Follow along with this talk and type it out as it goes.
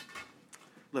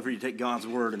love for you to take God's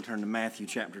Word and turn to Matthew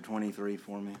chapter 23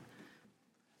 for me.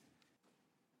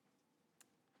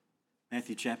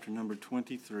 Matthew chapter number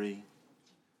 23.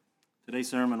 Today's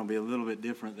sermon will be a little bit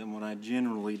different than what I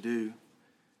generally do.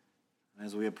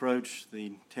 As we approach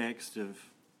the text of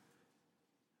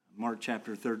Mark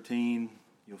chapter 13,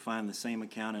 you'll find the same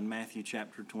account in Matthew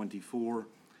chapter 24.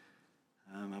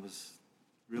 I was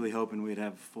really hoping we'd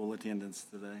have full attendance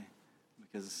today,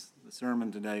 because the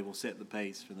sermon today will set the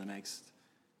pace for the next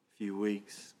few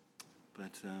weeks.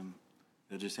 But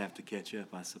they'll just have to catch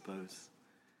up, I suppose.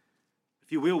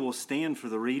 If you will, we'll stand for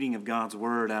the reading of God's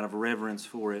Word out of reverence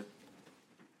for it.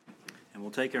 And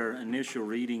we'll take our initial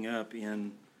reading up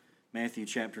in Matthew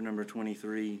chapter number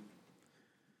 23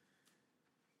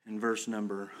 and verse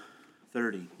number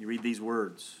 30. You read these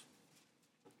words.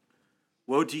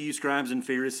 Woe to you, scribes and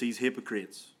Pharisees,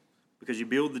 hypocrites, because you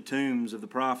build the tombs of the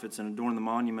prophets and adorn the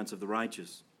monuments of the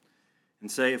righteous, and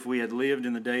say, if we had lived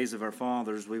in the days of our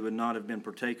fathers, we would not have been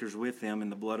partakers with them in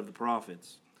the blood of the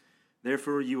prophets.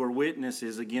 Therefore you are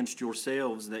witnesses against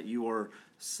yourselves that you are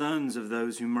sons of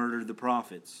those who murdered the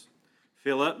prophets.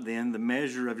 Fill up then the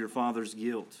measure of your father's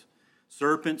guilt.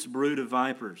 Serpents, brood of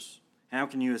vipers, how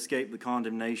can you escape the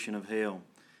condemnation of hell?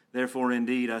 Therefore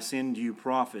indeed I send you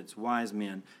prophets, wise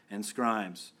men, and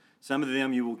scribes. Some of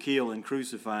them you will kill and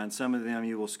crucify, and some of them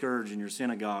you will scourge in your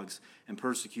synagogues and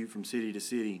persecute from city to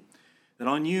city, that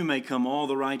on you may come all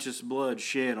the righteous blood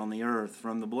shed on the earth,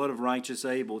 from the blood of righteous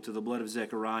Abel to the blood of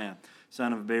Zechariah,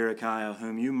 son of Berechiah,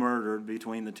 whom you murdered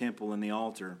between the temple and the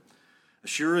altar.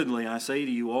 Assuredly, I say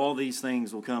to you, all these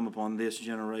things will come upon this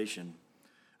generation.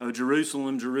 O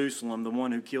Jerusalem, Jerusalem, the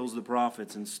one who kills the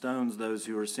prophets and stones those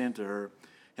who are sent to her,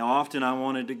 how often I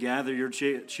wanted to gather your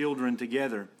children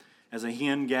together, as a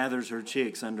hen gathers her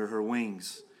chicks under her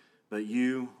wings, but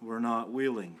you were not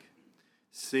willing.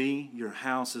 See, your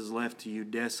house is left to you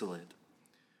desolate.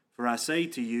 For I say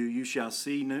to you, you shall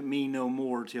see me no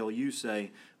more till you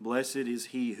say, blessed is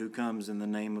he who comes in the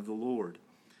name of the Lord.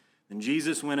 Then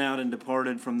Jesus went out and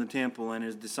departed from the temple, and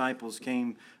his disciples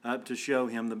came up to show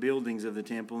him the buildings of the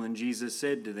temple. And Jesus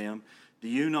said to them, do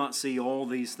you not see all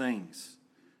these things?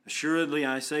 Assuredly,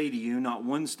 I say to you, not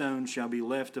one stone shall be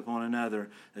left upon another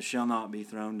that shall not be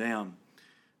thrown down.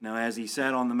 Now as he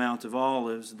sat on the Mount of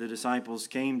Olives, the disciples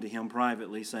came to him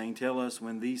privately, saying, tell us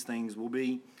when these things will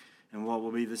be, and what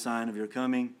will be the sign of your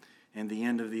coming and the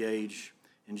end of the age.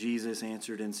 And Jesus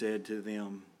answered and said to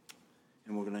them,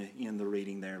 and we're going to end the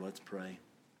reading there. Let's pray.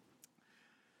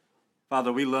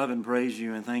 Father, we love and praise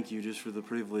you and thank you just for the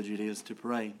privilege it is to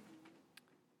pray.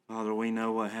 Father, we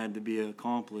know what had to be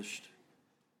accomplished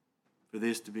for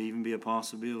this to even be a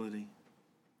possibility.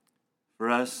 For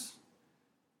us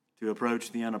to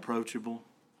approach the unapproachable.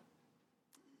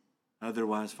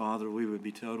 Otherwise, Father, we would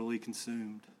be totally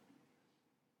consumed.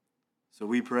 So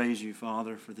we praise you,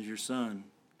 Father, for your Son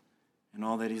and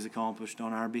all that he's accomplished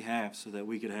on our behalf, so that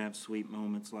we could have sweet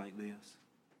moments like this,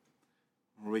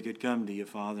 where we could come to you,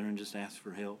 Father, and just ask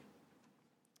for help.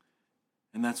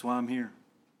 And that's why I'm here.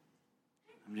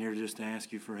 I'm here just to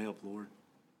ask you for help, Lord.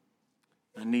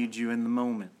 I need you in the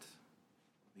moment.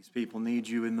 These people need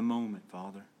you in the moment,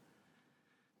 Father.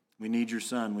 We need your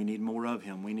Son. We need more of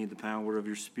him. We need the power of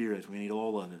your Spirit. We need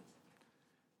all of it.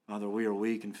 Father, we are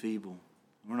weak and feeble.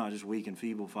 We're not just weak and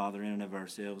feeble, Father, in and of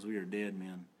ourselves. We are dead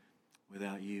men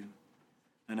without you.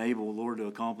 Unable, Lord, to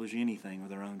accomplish anything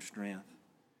with our own strength.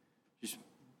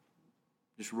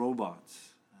 Just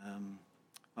robots.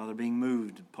 Father, being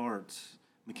moved, parts,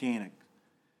 mechanic.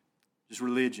 Just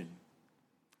religion.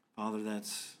 Father,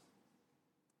 that's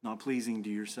not pleasing to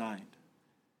your sight.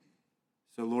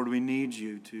 So, Lord, we need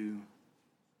you to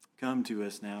come to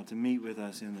us now, to meet with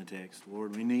us in the text.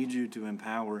 Lord, we need you to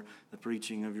empower the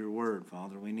preaching of your word,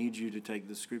 Father. We need you to take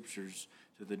the scriptures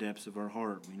to the depths of our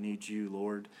heart. We need you,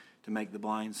 Lord, to make the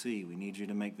blind see. We need you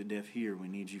to make the deaf hear. We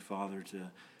need you, Father,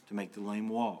 to make the lame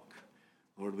walk.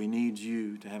 Lord, we need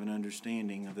you to have an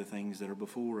understanding of the things that are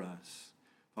before us.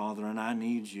 Father, and I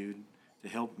need you to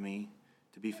help me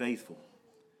to be faithful.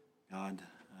 God,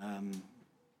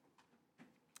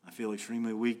 I feel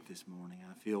extremely weak this morning.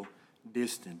 I feel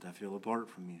distant. I feel apart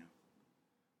from you.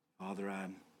 Father,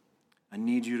 I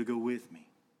need you to go with me.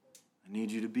 I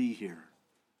need you to be here.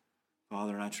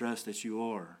 Father, and I trust that you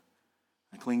are.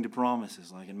 I cling to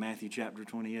promises like in Matthew chapter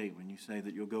 28 when you say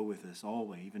that you'll go with us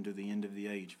always, even to the end of the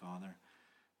age, Father.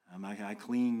 I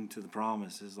cling to the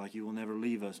promises like you will never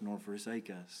leave us nor forsake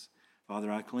us. Father,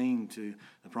 I cling to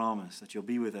the promise that you'll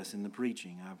be with us in the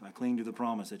preaching. I cling to the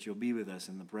promise that you'll be with us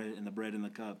in the bread and the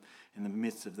cup in the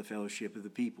midst of the fellowship of the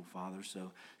people, Father.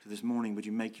 So this morning, would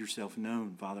you make yourself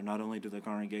known, Father, not only to the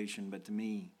congregation but to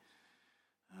me.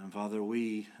 Father,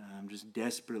 we just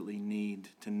desperately need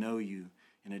to know you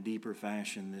in a deeper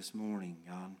fashion this morning,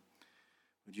 God.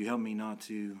 Would you help me not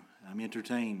to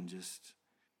entertain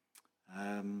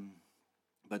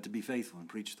but to be faithful and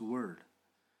preach the word?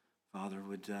 Father,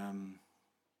 would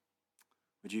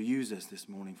you use us this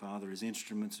morning, Father, as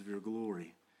instruments of your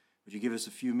glory? Would you give us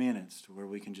a few minutes to where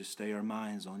we can just stay our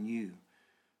minds on you?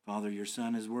 Father, your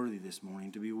Son is worthy this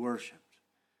morning to be worshiped.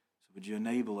 So would you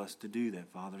enable us to do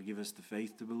that, Father? Give us the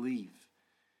faith to believe,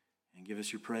 and give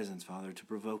us your presence, Father, to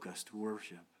provoke us to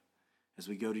worship. As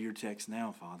we go to your text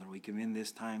now, Father, we commend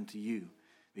this time to you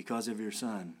because of your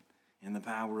Son and the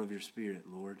power of your Spirit,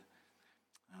 Lord.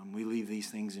 We leave these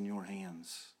things in your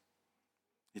hands.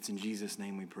 It's in Jesus'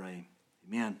 name we pray.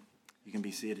 Amen. You can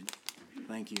be seated.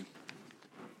 Thank you.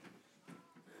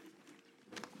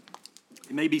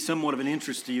 It may be somewhat of an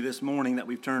interest to you this morning that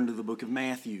we've turned to the book of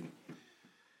Matthew.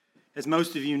 As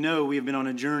most of you know, we have been on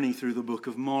a journey through the book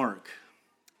of Mark.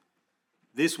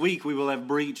 This week we will have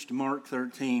breached Mark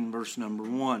 13, verse number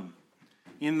 1.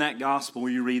 In that gospel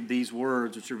you read these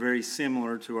words, which are very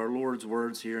similar to our Lord's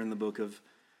words here in the book of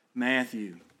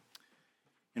Matthew.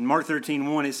 In Mark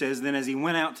 13:1 it says, "Then as he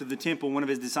went out to the temple, one of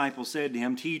his disciples said to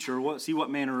him, 'Teacher, see what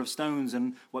manner of stones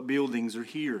and what buildings are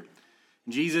here?'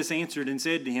 And Jesus answered and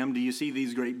said to him, 'Do you see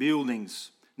these great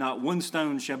buildings? Not one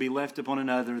stone shall be left upon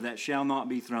another that shall not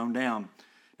be thrown down.'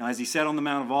 Now as he sat on the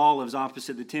Mount of Olives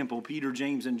opposite the temple, Peter,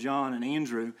 James, and John, and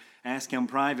Andrew asked him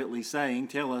privately, saying,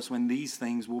 'Tell us when these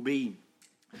things will be.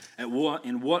 And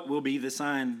what will be the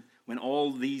sign when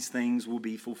all these things will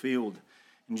be fulfilled?'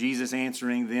 And Jesus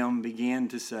answering them began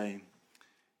to say,"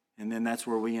 and then that's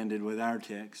where we ended with our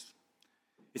text.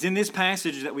 It's in this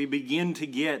passage that we begin to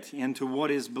get into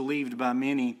what is believed by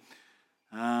many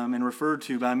and referred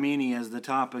to by many as the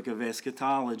topic of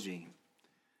eschatology,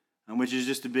 which is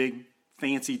just a big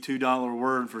fancy $2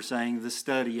 word for saying the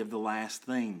study of the last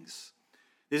things.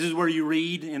 This is where you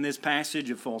read in this passage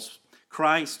of false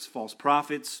Christs, false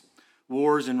prophets,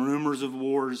 wars and rumors of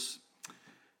wars,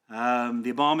 the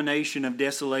abomination of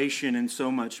desolation, and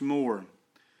so much more.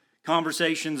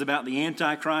 Conversations about the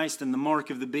Antichrist and the mark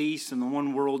of the beast and the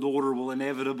one world order will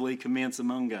inevitably commence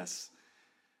among us.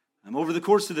 Over the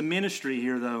course of the ministry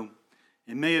here, though,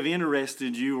 it may have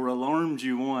interested you or alarmed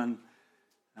you one,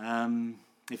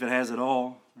 if it has at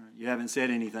all. You haven't said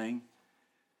anything.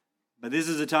 But this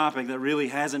is a topic that really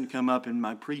hasn't come up in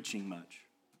my preaching much,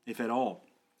 if at all.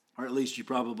 Or at least you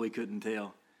probably couldn't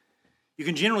tell. You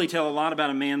can generally tell a lot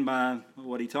about a man by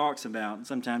what he talks about. And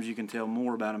sometimes you can tell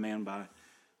more about a man by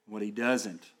what he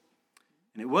doesn't.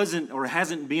 And it wasn't or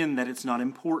hasn't been that it's not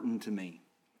important to me.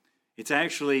 It's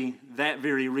actually that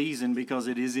very reason, because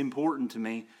it is important to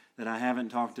me, that I haven't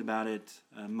talked about it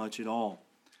much at all.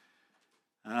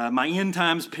 My end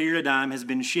times paradigm has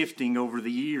been shifting over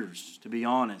the years, to be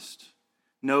honest.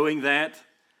 Knowing that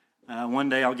one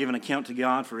day I'll give an account to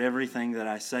God for everything that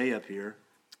I say up here.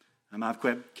 I've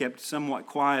kept somewhat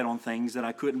quiet on things that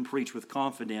I couldn't preach with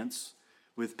confidence,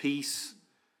 with peace,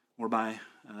 or by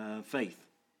faith.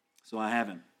 So I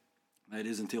haven't. That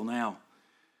is until now.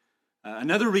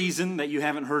 Another reason that you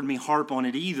haven't heard me harp on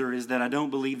it either is that I don't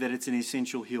believe that it's an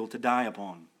essential hill to die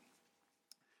upon.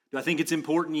 Do I think it's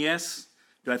important? Yes.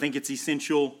 Do I think it's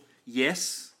essential?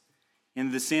 Yes.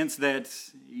 In the sense that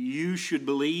you should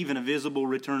believe in a visible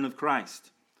return of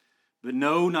Christ. But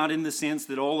no, not in the sense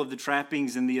that all of the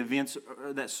trappings and the events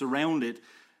that surround it,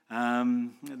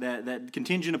 that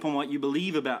contingent upon what you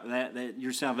believe about that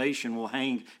your salvation will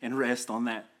hang and rest on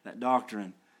that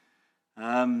doctrine.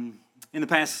 In the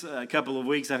past couple of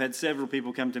weeks, I've had several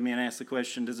people come to me and ask the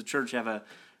question, does the church have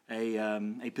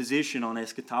a position on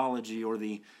eschatology or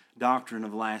the doctrine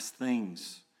of last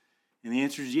things? And the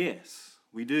answer is yes,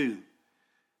 we do.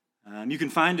 You can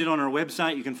find it on our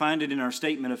website. You can find it in our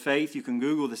statement of faith. You can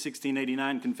Google the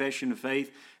 1689 Confession of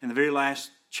Faith. And the very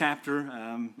last chapter,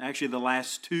 actually the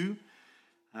last two,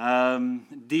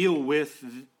 deal with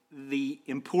the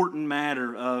important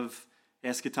matter of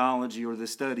eschatology or the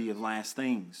study of last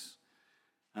things.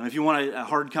 If you want a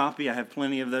hard copy, I have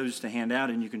plenty of those to hand out,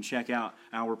 and you can check out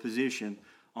our position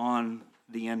on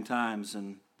the end times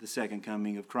and the second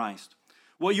coming of Christ.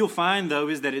 What you'll find, though,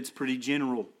 is that it's pretty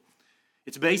general.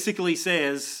 It basically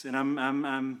says, and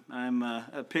I'm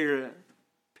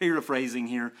paraphrasing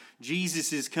here,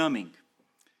 Jesus is coming.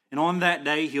 And on that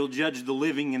day, he'll judge the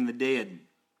living and the dead.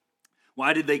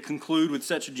 Why did they conclude with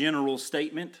such a general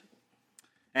statement?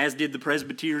 As did the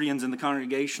Presbyterians and the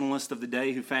Congregationalists of the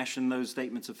day who fashioned those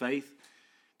statements of faith.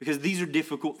 Because these are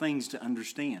difficult things to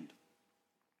understand.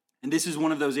 And this is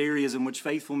one of those areas in which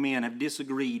faithful men have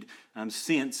disagreed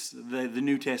since the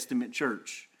New Testament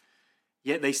church.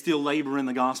 Yet they still labor in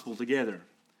the gospel together.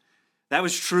 That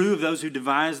was true of those who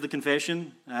devised the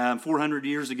confession 400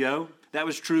 years ago. That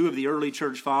was true of the early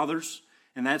church fathers,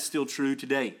 and that's still true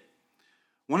today.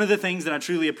 One of the things that I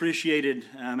truly appreciated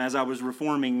as I was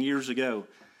reforming years ago,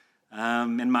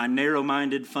 and my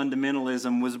narrow-minded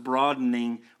fundamentalism was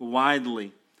broadening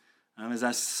widely, as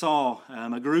I saw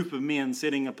a group of men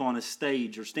sitting upon a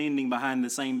stage or standing behind the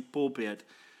same pulpit,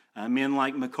 men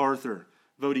like MacArthur,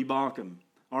 Voddie Baucham,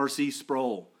 R.C.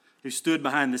 Sproul, who stood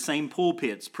behind the same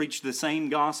pulpits, preached the same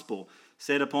gospel,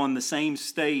 sat upon the same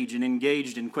stage and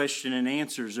engaged in question and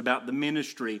answers about the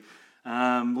ministry,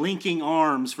 linking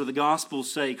arms for the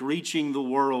gospel's sake, reaching the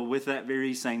world with that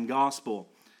very same gospel.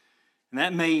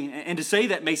 And to say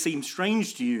that may seem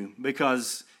strange to you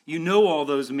because you know all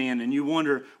those men and you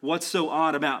wonder what's so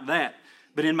odd about that.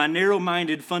 But in my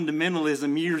narrow-minded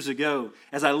fundamentalism years ago,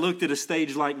 as I looked at a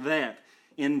stage like that,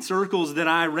 in circles that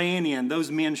I ran in,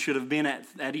 those men should have been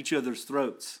at each other's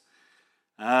throats.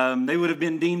 They would have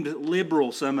been deemed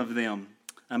liberal, some of them,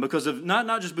 because of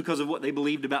not just because of what they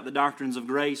believed about the doctrines of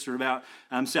grace or about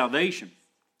salvation,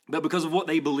 but because of what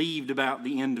they believed about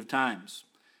the end of times.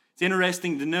 It's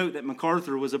interesting to note that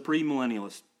MacArthur was a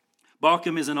premillennialist.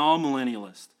 Baucham is an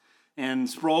all-millennialist, and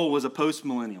Sproul was a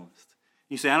post-millennialist.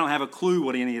 You say, I don't have a clue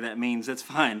what any of that means. That's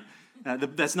fine.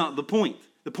 That's not the point.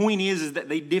 The point is that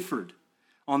they differed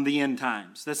on the end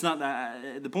times. That's not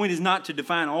the point is not to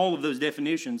define all of those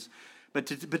definitions, but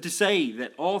to say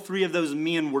that all three of those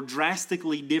men were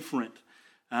drastically different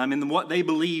in what they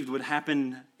believed would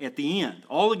happen at the end.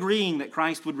 All agreeing that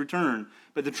Christ would return,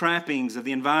 but the trappings of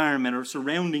the environment or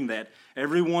surrounding that,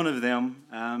 every one of them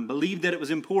believed that it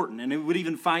was important and it would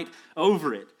even fight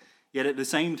over it. Yet at the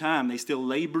same time, they still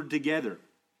labored together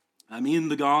in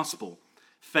the gospel,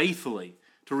 faithfully,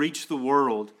 to reach the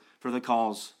world for the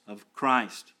cause of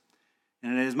Christ.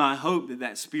 And it is my hope that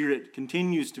that spirit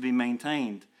continues to be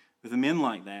maintained with men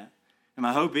like that. And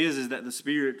my hope is that the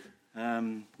spirit,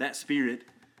 that spirit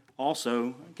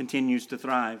also continues to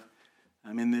thrive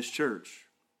in this church.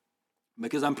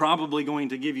 Because I'm probably going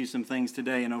to give you some things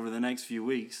today and over the next few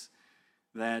weeks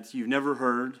that you've never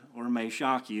heard or may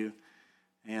shock you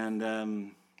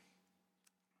and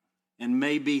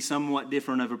may be somewhat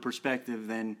different of a perspective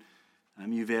than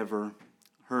you've ever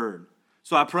heard.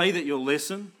 So I pray that you'll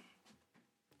listen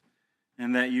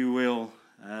and that you will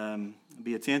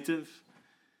be attentive,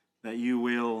 that you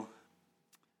will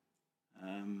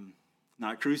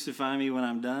not crucify me when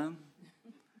I'm done,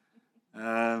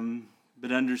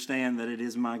 but understand that it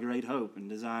is my great hope and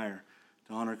desire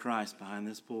to honor Christ behind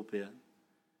this pulpit,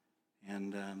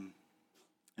 and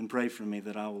pray for me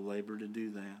that I will labor to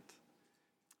do that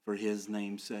for His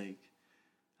name's sake.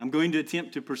 I'm going to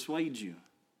attempt to persuade you.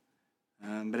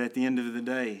 But at the end of the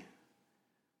day,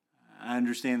 I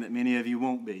understand that many of you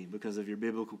won't be because of your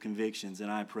biblical convictions, and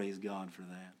I praise God for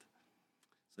that.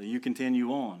 So you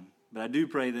continue on. But I do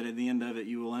pray that at the end of it,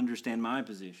 you will understand my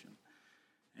position,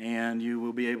 and you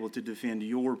will be able to defend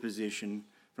your position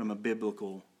from a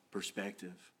biblical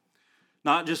perspective.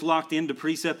 Not just locked into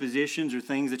presuppositions or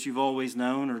things that you've always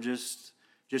known or just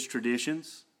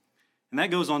traditions. And that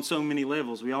goes on so many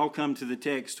levels. We all come to the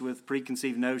text with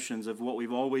preconceived notions of what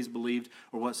we've always believed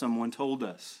or what someone told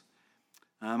us.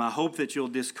 I hope that you'll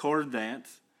discard that.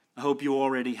 I hope you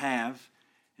already have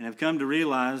and have come to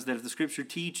realize that if the Scripture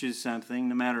teaches something,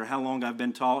 no matter how long I've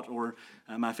been taught or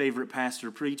my favorite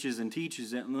pastor preaches and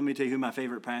teaches it, and let me tell you who my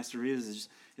favorite pastor is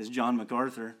John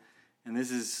MacArthur, and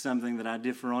this is something that I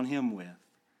differ on him with.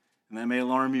 And that may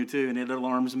alarm you too, and it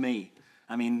alarms me.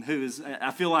 I mean,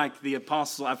 I feel like the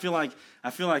apostle. I feel like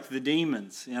the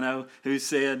demons, who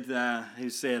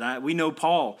said, we know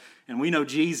Paul and we know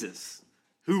Jesus.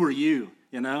 Who are you?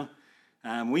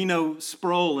 We know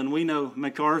Sproul and we know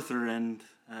MacArthur and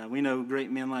we know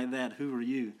great men like that. Who are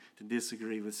you to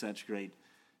disagree with such great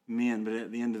men? But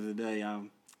at the end of the day,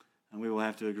 we will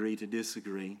have to agree to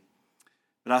disagree.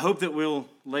 But I hope that we'll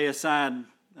lay aside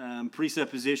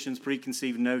presuppositions,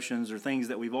 preconceived notions, or things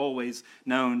that we've always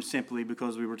known simply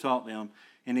because we were taught them,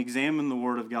 and examine the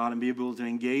Word of God and be able to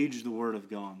engage the Word of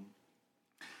God.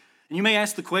 And you may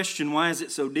ask the question, why is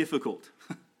it so difficult?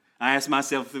 I ask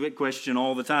myself that question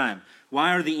all the time.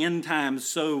 Why are the end times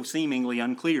so seemingly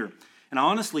unclear? And I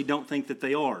honestly don't think that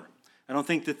they are. I don't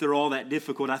think that they're all that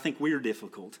difficult. I think we're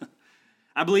difficult.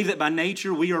 I believe that by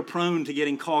nature we are prone to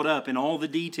getting caught up in all the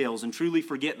details and truly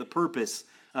forget the purpose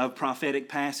of prophetic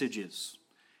passages.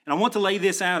 And I want to lay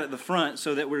this out at the front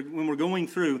so that when we're going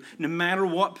through, no matter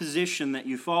what position that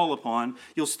you fall upon,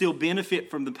 you'll still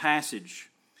benefit from the passage.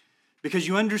 Because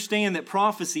you understand that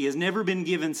prophecy has never been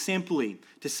given simply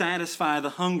to satisfy the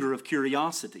hunger of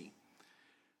curiosity.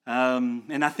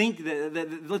 And I think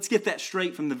that let's get that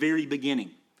straight from the very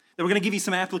beginning. That we're going to give you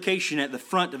some application at the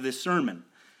front of this sermon,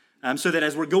 so that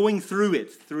as we're going through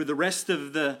it, through the rest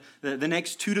of the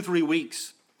next 2 to 3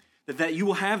 weeks, that you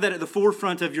will have that at the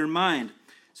forefront of your mind,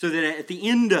 so that at the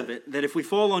end of it, that if we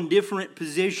fall on different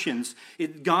positions,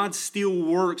 God still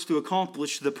works to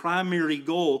accomplish the primary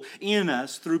goal in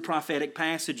us through prophetic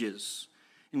passages.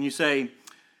 And you say,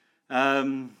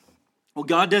 well,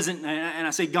 God doesn't, and I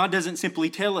say God doesn't simply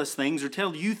tell us things or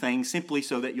tell you things simply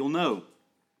so that you'll know.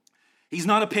 He's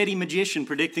not a petty magician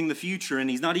predicting the future, and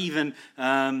he's not even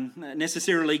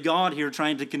necessarily God here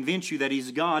trying to convince you that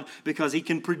he's God, because he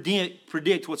can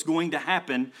predict what's going to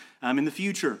happen in the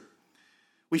future.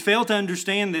 We fail to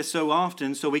understand this so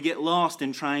often, so we get lost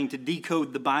in trying to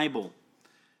decode the Bible.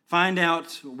 Find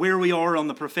out where we are on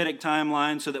the prophetic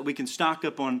timeline so that we can stock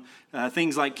up on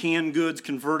things like canned goods,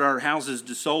 convert our houses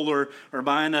to solar, or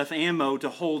buy enough ammo to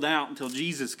hold out until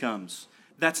Jesus comes.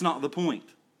 That's not the point.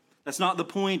 That's not the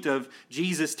point of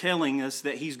Jesus telling us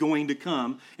that he's going to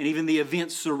come, and even the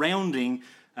events surrounding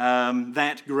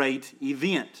that great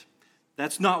event.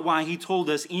 That's not why he told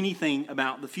us anything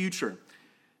about the future.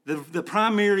 The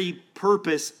primary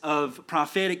purpose of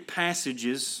prophetic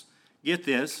passages, get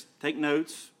this, take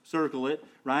notes, circle it,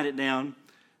 write it down,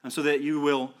 so that you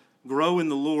will grow in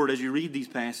the Lord as you read these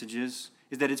passages,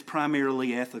 is that it's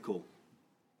primarily ethical.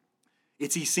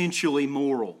 It's essentially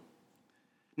moral.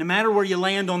 No matter where you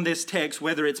land on this text,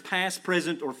 whether it's past,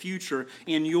 present, or future,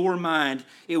 in your mind,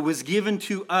 it was given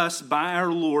to us by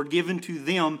our Lord, given to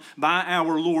them by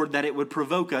our Lord, that it would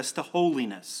provoke us to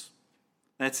holiness.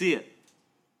 That's it.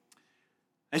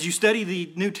 As you study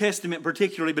the New Testament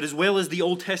particularly, but as well as the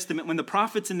Old Testament, when the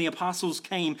prophets and the apostles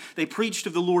came, they preached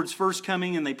of the Lord's first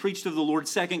coming and they preached of the Lord's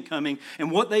second coming.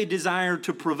 And what they desired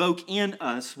to provoke in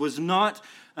us was not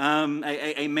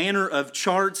a manner of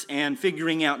charts and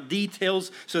figuring out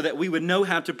details so that we would know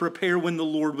how to prepare when the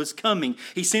Lord was coming.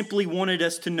 He simply wanted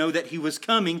us to know that he was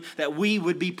coming, that we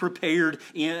would be prepared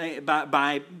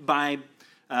by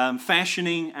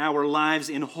fashioning our lives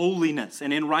in holiness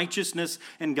and in righteousness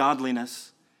and godliness.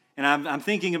 And I'm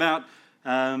thinking about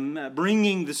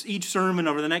bringing each sermon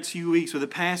over the next few weeks with a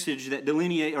passage that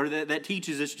that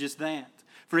teaches us just that.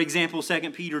 For example,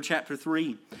 2 Peter chapter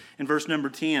 3 and verse number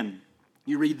 10.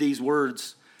 You read these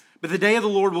words: "But the day of the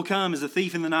Lord will come as a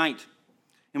thief in the night,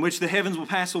 in which the heavens will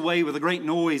pass away with a great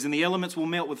noise, and the elements will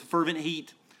melt with fervent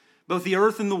heat. Both the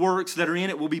earth and the works that are in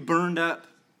it will be burned up.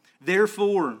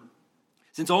 Therefore,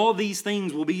 since all these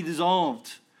things will be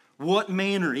dissolved,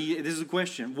 this is a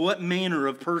question, what manner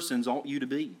of persons ought you to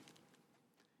be?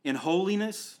 In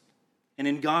holiness and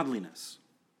in godliness,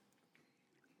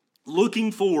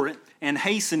 looking for it and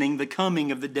hastening the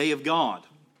coming of the day of God."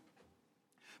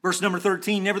 Verse number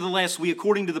 13, "Nevertheless, we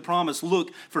according to the promise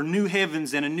look for new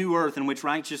heavens and a new earth in which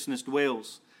righteousness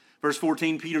dwells." Verse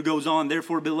 14, Peter goes on,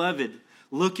 "Therefore, beloved,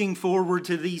 looking forward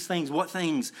to these things." What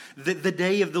things? The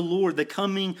day of the Lord, the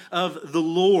coming of the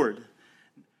Lord.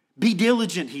 "Be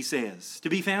diligent," he says, "to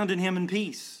be found in him in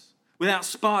peace, without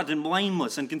spot and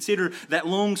blameless, and consider that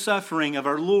long suffering of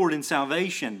our Lord in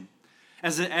salvation.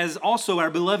 As also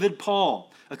our beloved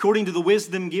Paul, according to the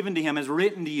wisdom given to him, has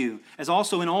written to you, as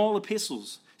also in all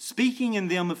epistles, speaking in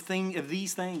them of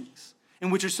these things,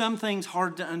 in which are some things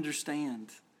hard to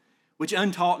understand, which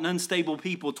untaught and unstable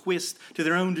people twist to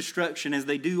their own destruction, as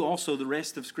they do also the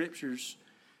rest of Scriptures.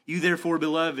 You therefore,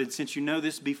 beloved, since you know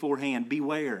this beforehand,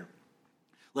 beware,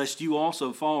 lest you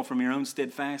also fall from your own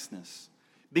steadfastness,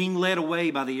 being led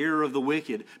away by the error of the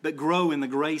wicked, but grow in the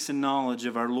grace and knowledge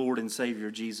of our Lord and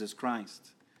Savior Jesus Christ."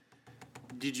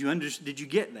 Did you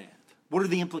get that? What are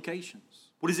the implications?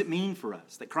 What does it mean for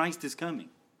us that Christ is coming?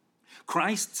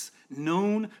 Christ's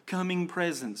known coming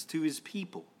presence to his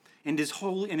people and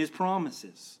his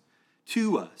promises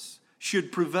to us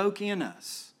should provoke in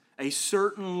us a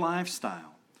certain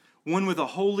lifestyle, one with a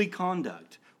holy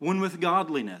conduct, one with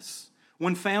godliness,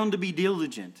 one found to be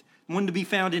diligent, one to be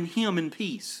found in him in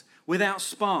peace, without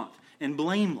spot and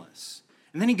blameless.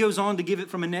 And then he goes on to give it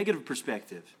from a negative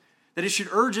perspective, that it should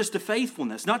urge us to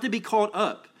faithfulness, not to be caught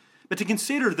up, but to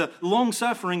consider the long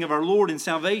suffering of our Lord in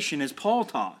salvation, as Paul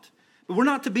taught. But we're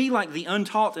not to be like the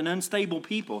untaught and unstable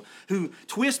people who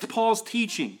twist Paul's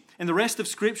teaching and the rest of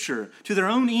Scripture to their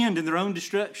own end and their own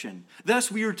destruction. Thus,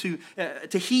 we are to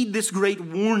heed this great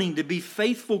warning to be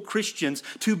faithful Christians,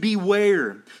 to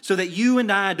beware, so that you and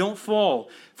I don't fall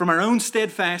from our own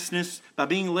steadfastness by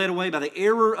being led away by the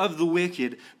error of the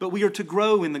wicked, but we are to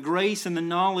grow in the grace and the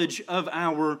knowledge of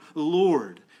our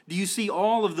Lord. Do you see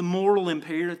all of the moral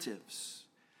imperatives?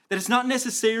 That it's not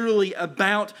necessarily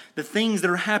about the things that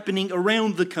are happening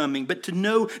around the coming, but to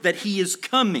know that he is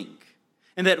coming.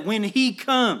 And that when he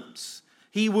comes,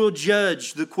 He will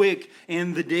judge the quick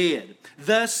and the dead.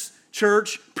 Thus,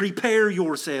 church, prepare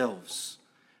yourselves.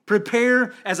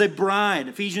 Prepare as a bride.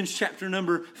 Ephesians chapter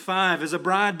number 5, as a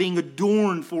bride being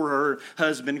adorned for her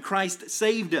husband. Christ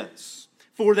saved us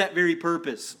for that very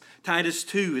purpose. Titus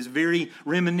 2 is very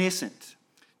reminiscent.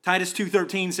 Titus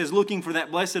 2:13 says, looking for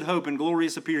that blessed hope and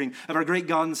glorious appearing of our great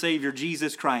God and Savior,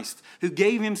 Jesus Christ, who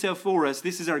gave himself for us.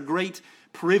 This is our great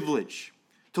privilege,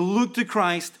 to look to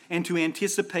Christ and to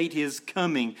anticipate his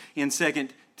coming in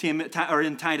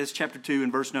Titus chapter 2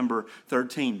 and verse number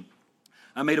 13.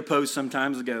 I made a post some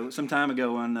time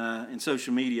ago on in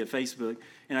social media, Facebook,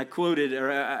 and I quoted,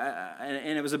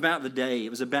 and it was about the day, it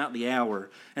was about the hour,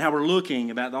 and how we're looking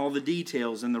about all the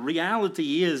details. And the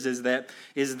reality is that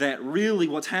really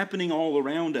what's happening all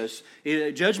around us,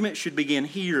 judgment should begin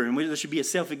here, and there should be a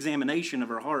self-examination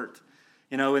of our heart.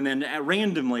 And then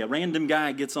randomly, a random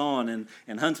guy gets on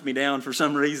and hunts me down for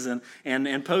some reason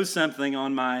and posts something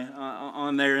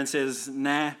on there and says,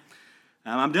 nah,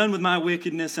 I'm done with my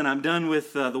wickedness and I'm done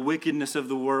with the wickedness of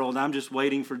the world. I'm just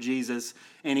waiting for Jesus.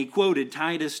 And he quoted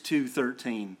Titus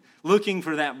 2:13, looking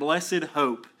for that blessed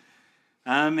hope.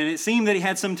 And it seemed that he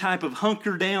had some type of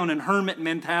hunker down and hermit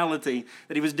mentality,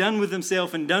 that he was done with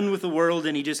himself and done with the world,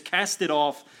 and he just cast it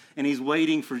off and he's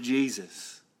waiting for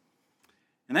Jesus.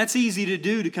 And that's easy to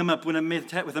do, to come up with a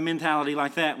mentality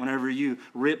like that whenever you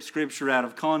rip Scripture out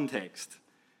of context.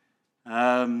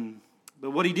 But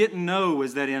what he didn't know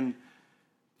was that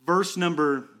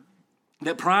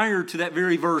that prior to that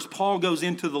very verse, Paul goes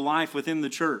into the life within the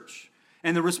church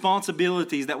and the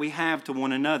responsibilities that we have to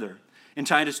one another. In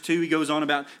Titus 2, he goes on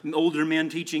about older men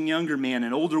teaching younger men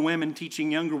and older women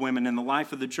teaching younger women in the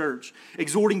life of the church,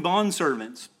 exhorting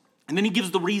bondservants. And then he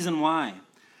gives the reason why.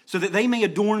 So that they may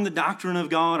adorn the doctrine of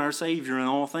God, our Savior, in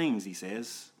all things, he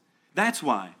says. That's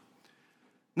why.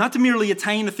 Not to merely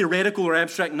attain a theoretical or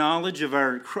abstract knowledge of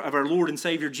our Lord and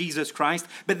Savior Jesus Christ,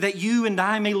 but that you and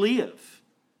I may live.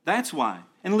 That's why.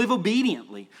 And live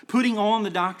obediently, putting on the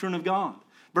doctrine of God.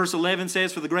 Verse 11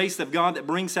 says, for the grace of God that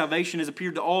brings salvation has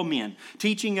appeared to all men,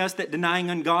 teaching us that denying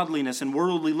ungodliness and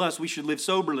worldly lust, we should live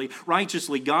soberly,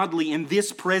 righteously, godly in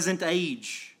this present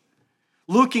age.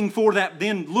 Looking for that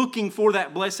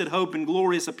blessed hope and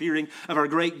glorious appearing of our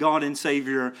great God and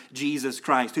Savior, Jesus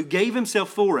Christ, who gave himself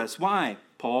for us. Why,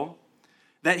 Paul?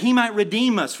 That he might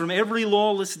redeem us from every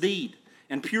lawless deed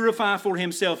and purify for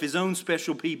himself his own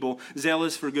special people,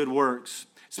 zealous for good works.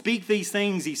 Speak these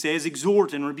things, he says,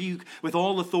 exhort and rebuke with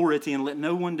all authority, and let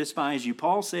no one despise you.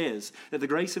 Paul says that the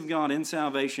grace of God in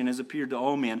salvation has appeared to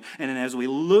all men, and as we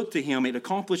look to him, it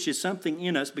accomplishes something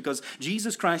in us, because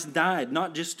Jesus Christ died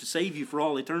not just to save you for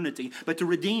all eternity, but to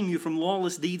redeem you from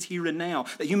lawless deeds here and now,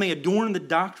 that you may adorn the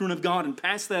doctrine of God and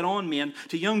pass that on men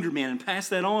to younger men, and pass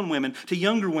that on women to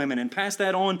younger women, and pass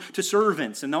that on to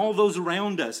servants and all those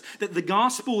around us, that the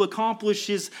gospel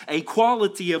accomplishes a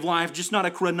quality of life, just not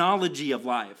a chronology of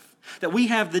life. That we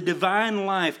have the divine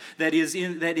life that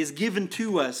is given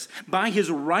to us by his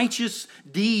righteous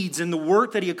deeds and the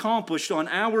work that he accomplished on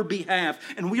our behalf.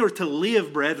 And we are to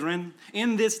live, brethren,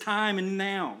 in this time and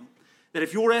now. That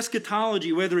if your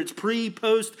eschatology, whether it's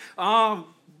pre-trib,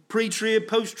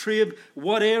 post-trib,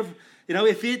 whatever,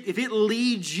 if it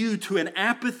leads you to an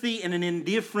apathy and an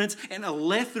indifference and a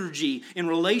lethargy in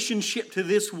relationship to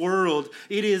this world,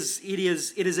 it is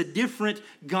a different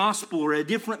gospel or a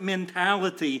different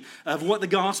mentality of what the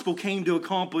gospel came to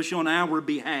accomplish on our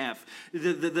behalf.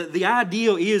 The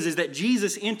idea is that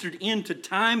Jesus entered into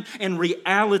time and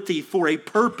reality for a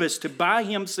purpose, to buy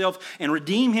himself and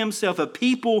redeem himself a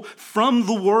people from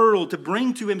the world, to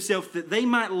bring to himself that they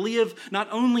might live not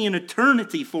only in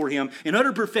eternity for him in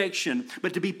utter perfection,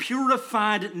 but to be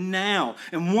purified now.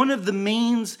 And one of the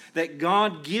means that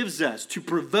God gives us to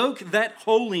provoke that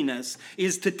holiness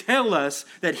is to tell us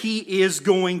that he is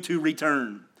going to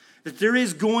return. That there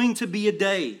is going to be a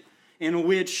day in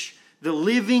which the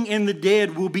living and the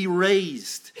dead will be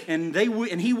raised, and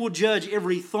he will judge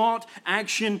every thought,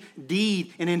 action,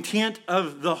 deed, and intent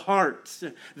of the heart.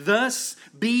 Thus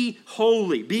be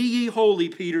holy. Be ye holy,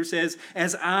 Peter says,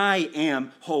 as I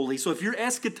am holy. So if your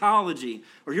eschatology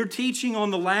or your teaching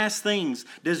on the last things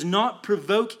does not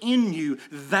provoke in you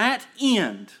that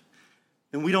end,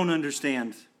 then we don't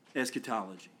understand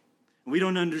eschatology. We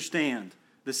don't understand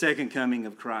the second coming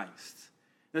of Christ.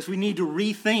 Thus we need to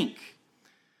rethink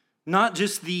not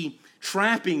just the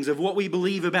trappings of what we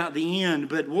believe about the end,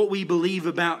 but what we believe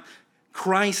about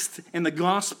Christ and the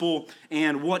gospel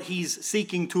and what he's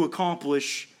seeking to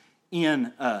accomplish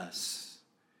in us.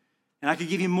 And I could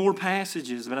give you more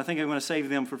passages, but I think I'm going to save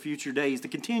them for future days to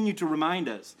continue to remind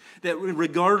us that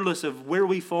regardless of where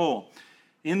we fall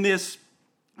in this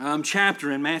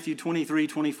chapter in Matthew 23,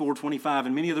 24, 25,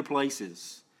 and many other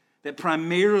places that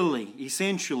primarily,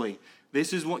 essentially,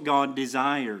 this is what God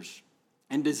desires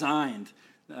and designed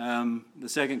the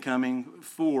second coming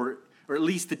for, or at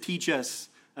least to teach us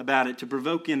about it, to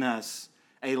provoke in us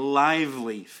a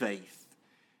lively faith.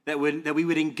 That we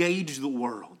would engage the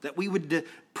world, that we would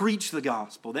preach the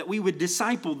gospel, that we would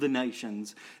disciple the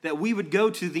nations, that we would go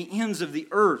to the ends of the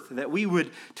earth, that we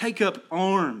would take up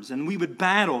arms and we would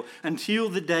battle until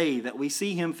the day that we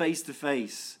see Him face to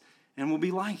face and will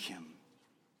be like Him.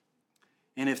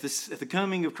 And if the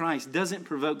coming of Christ doesn't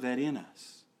provoke that in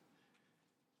us,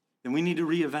 then we need to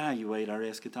reevaluate our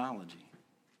eschatology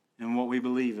and what we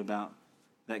believe about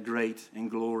that great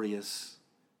and glorious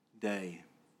day.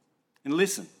 And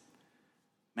listen,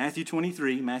 Matthew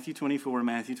 23, Matthew 24,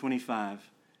 Matthew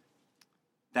 25,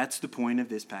 that's the point of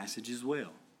this passage as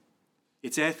well.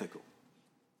 It's ethical.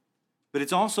 But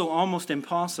it's also almost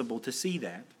impossible to see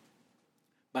that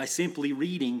by simply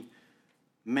reading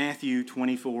Matthew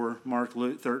 24, Mark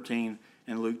 13,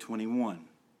 and Luke 21.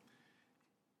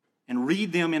 And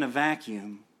read them in a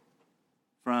vacuum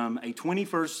from a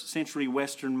 21st century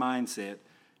Western mindset,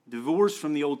 divorced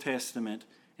from the Old Testament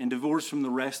and divorced from the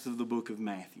rest of the book of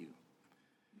Matthew.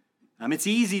 It's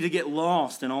easy to get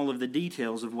lost in all of the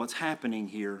details of what's happening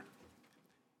here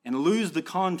and lose the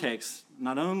context,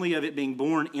 not only of it being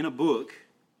born in a book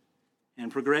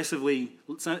and progressively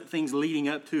things leading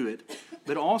up to it,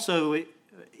 but also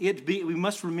we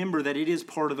must remember that it is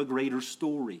part of a greater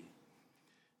story,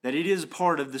 that it is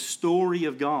part of the story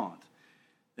of God.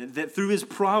 That through His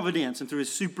providence and through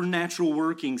His supernatural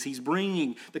workings, He's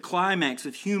bringing the climax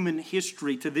of human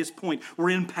history to this point. We're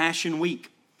in Passion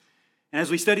Week. And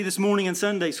as we study this morning in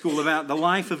Sunday school about the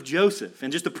life of Joseph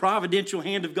and just the providential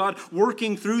hand of God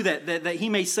working through that He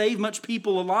may save much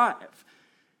people alive,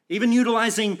 even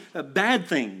utilizing bad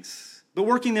things, but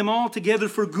working them all together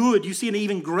for good. You see an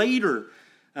even greater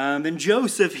than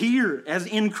Joseph here as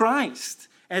in Christ,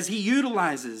 as He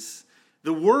utilizes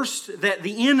the worst that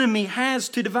the enemy has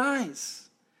to devise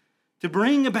to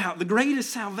bring about the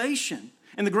greatest salvation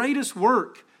and the greatest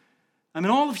work in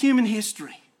all of human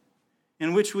history,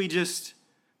 in which we just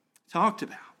talked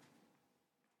about.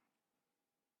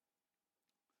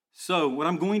 So what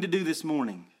I'm going to do this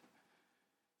morning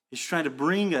is try to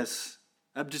bring us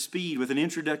up to speed with an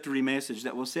introductory message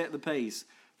that will set the pace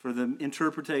for the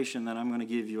interpretation that I'm going to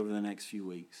give you over the next few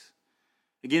weeks.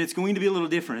 Again, it's going to be a little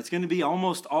different. It's going to be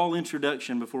almost all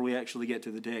introduction before we actually get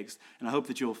to the text. And I hope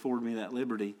that you'll afford me that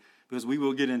liberty, because we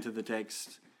will get into the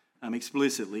text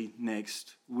explicitly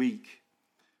next week.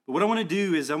 But what I want to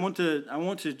do is I want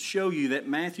to show you that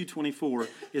Matthew 24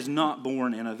 is not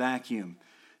born in a vacuum.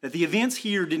 That the events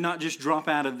here did not just drop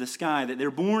out of the sky, that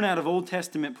they're born out of Old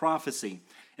Testament prophecy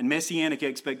and messianic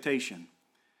expectation.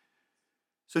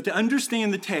 So to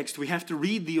understand the text, we have to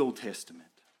read the Old Testament.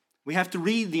 We have to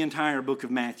read the entire book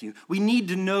of Matthew. We need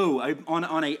to know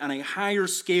on a higher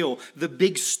scale the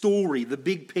big story, the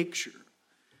big picture.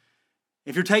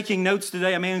 If you're taking notes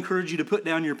today, I may encourage you to put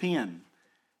down your pen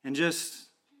and just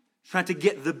try to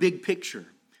get the big picture.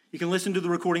 You can listen to the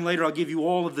recording later. I'll give you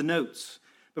all of the notes.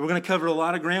 But we're going to cover a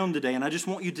lot of ground today, and I just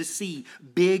want you to see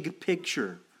big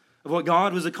picture of what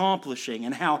God was accomplishing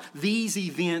and how these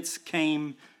events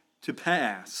came to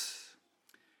pass.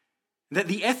 That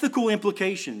the ethical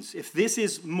implications, if this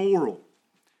is moral,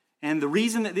 and the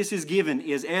reason that this is given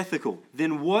is ethical,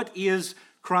 then what is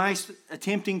Christ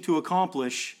attempting to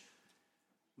accomplish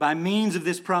by means of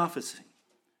this prophecy?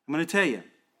 I'm going to tell you,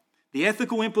 the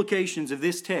ethical implications of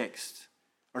this text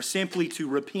are simply to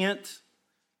repent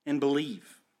and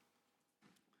believe.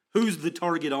 Who's the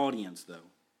target audience, though?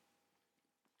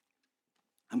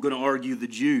 I'm going to argue the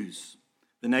Jews,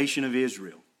 the nation of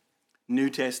Israel, New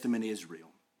Testament Israel.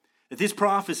 That this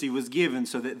prophecy was given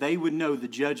so that they would know the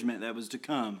judgment that was to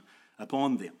come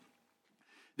upon them.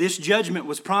 This judgment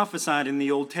was prophesied in the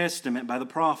Old Testament by the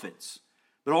prophets,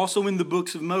 but also in the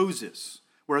books of Moses,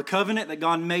 where a covenant that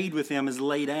God made with them is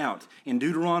laid out. In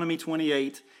Deuteronomy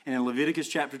 28 and in Leviticus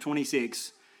chapter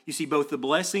 26, you see both the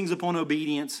blessings upon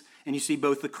obedience and you see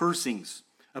both the cursings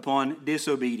upon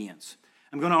disobedience.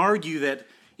 I'm going to argue that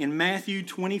in Matthew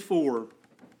 24,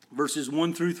 verses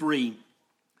 1 through 3,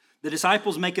 the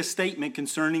disciples make a statement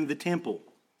concerning the temple.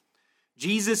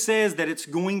 Jesus says that it's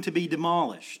going to be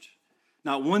demolished.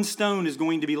 Not one stone is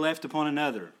going to be left upon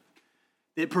another.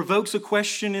 It provokes a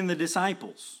question in the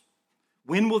disciples.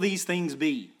 When will these things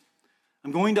be?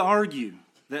 I'm going to argue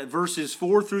that verses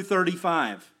 4 through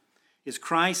 35 is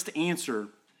Christ's answer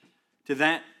to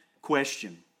that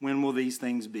question. When will these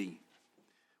things be?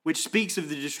 Which speaks of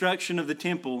the destruction of the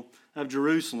temple of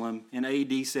Jerusalem in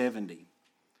AD 70.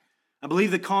 I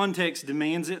believe the context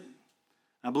demands it.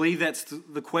 I believe that's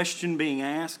the question being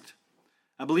asked.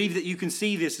 I believe that you can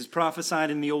see this as prophesied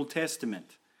in the Old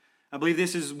Testament. I believe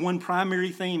this is one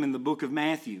primary theme in the book of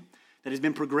Matthew that has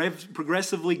been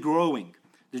progressively growing,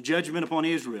 the judgment upon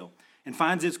Israel, and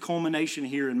finds its culmination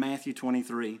here in Matthew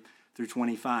 23 through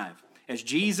 25. As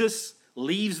Jesus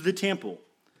leaves the temple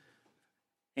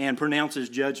and pronounces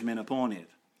judgment upon it.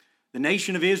 The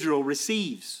nation of Israel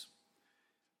receives,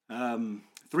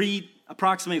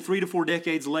 approximately 3 to 4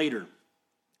 decades later,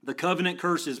 the covenant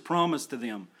curses promised to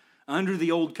them under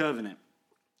the old covenant.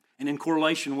 And in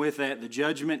correlation with that, the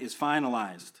judgment is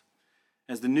finalized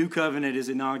as the new covenant is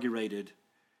inaugurated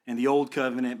and the old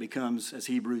covenant becomes, as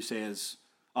Hebrews says,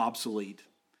 obsolete.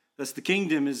 Thus the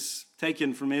kingdom is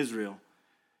taken from Israel,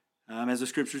 as the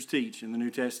scriptures teach in the New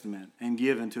Testament, and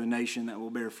given to a nation that will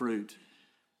bear fruit.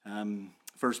 1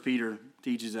 Peter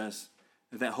teaches us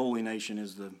that holy nation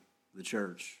is the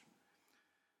church.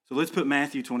 So let's put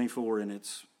Matthew 24 in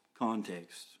its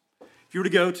context. If you were to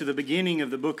go to the beginning of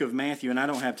the book of Matthew, and I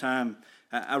don't have time,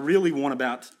 I really want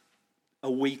about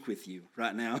a week with you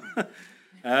right now.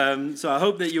 So I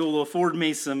hope that you'll afford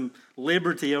me some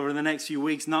liberty over the next few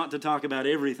weeks not to talk about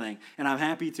everything. And I'm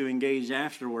happy to engage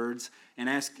afterwards and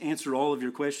answer all of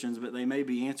your questions, but they may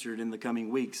be answered in the coming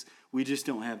weeks. We just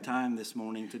don't have time this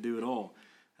morning to do it all.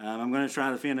 I'm going to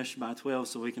try to finish by 12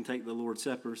 so we can take the Lord's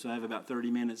Supper. So I have about 30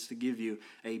 minutes to give you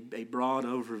a broad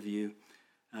overview.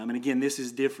 And again, this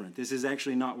is different. This is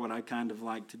actually not what I kind of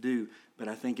like to do, but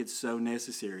I think it's so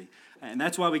necessary. And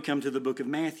that's why we come to the book of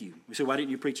Matthew. We say, why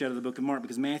didn't you preach out of the book of Mark?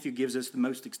 Because Matthew gives us the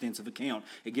most extensive account.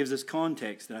 It gives us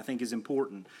context that I think is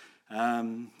important.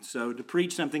 So to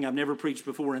preach something I've never preached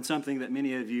before and something that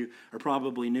many of you are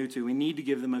probably new to, we need to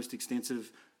give the most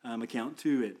extensive account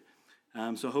to it.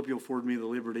 So I hope you'll afford me the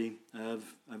liberty of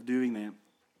doing that.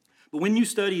 But when you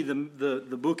study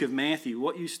the book of Matthew,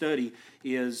 what you study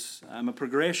is a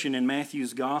progression in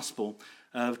Matthew's gospel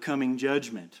of coming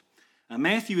judgment.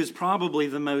 Matthew is probably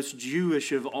the most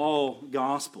Jewish of all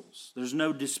gospels. There's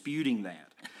no disputing that.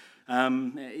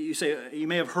 You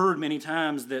may have heard many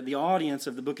times that the audience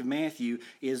of the book of Matthew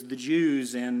is the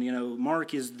Jews and,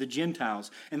 Mark is the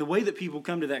Gentiles. And the way that people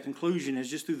come to that conclusion is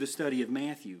just through the study of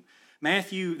Matthew.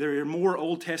 Matthew, there are more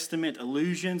Old Testament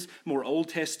allusions, more Old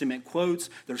Testament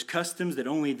quotes. There's customs that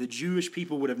only the Jewish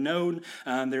people would have known.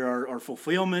 There are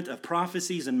fulfillment of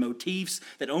prophecies and motifs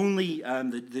that only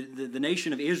the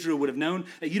nation of Israel would have known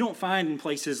that you don't find in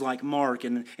places like Mark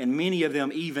and many of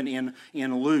them even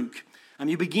in Luke.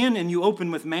 You begin and you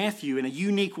open with Matthew in a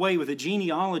unique way with a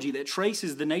genealogy that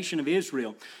traces the nation of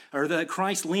Israel, or the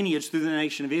Christ lineage through the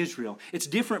nation of Israel. It's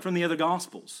different from the other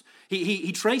Gospels.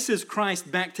 He traces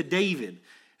Christ back to David,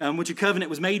 which a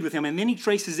covenant was made with him, and then he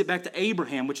traces it back to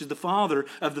Abraham, which is the father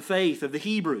of the faith of the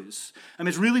Hebrews.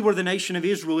 It's really where the nation of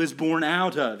Israel is born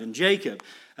out of, and Jacob,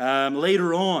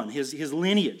 later on, his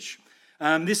lineage.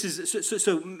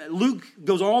 So Luke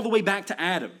goes all the way back to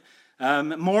Adam.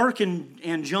 Mark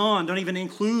and John don't even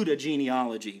include a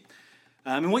genealogy.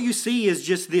 And what you see is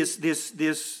just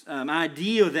this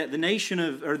idea that the nation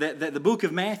that the book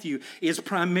of Matthew is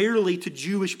primarily to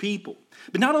Jewish people.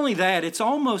 But not only that, it's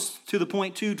almost to the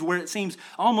point too to where it seems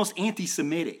almost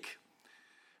anti-Semitic.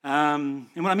 And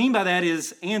what I mean by that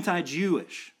is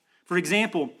anti-Jewish. For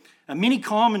example, many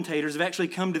commentators have actually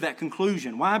come to that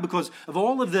conclusion. Why? Because of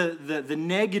all of the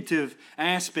negative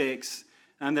aspects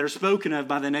that are spoken of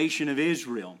by the nation of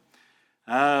Israel.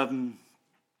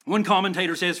 One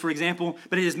commentator says, for example,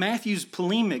 but it is Matthew's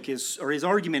polemic, his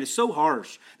argument is so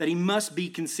harsh that he must be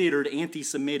considered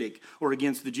anti-Semitic or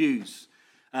against the Jews.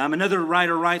 Another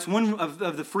writer writes, one of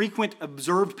the frequent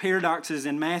observed paradoxes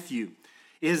in Matthew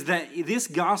is that this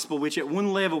gospel, which at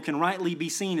one level can rightly be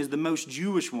seen as the most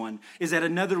Jewish one, is at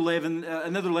another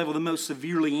level the most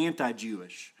severely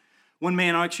anti-Jewish. One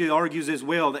man actually argues as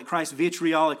well that Christ's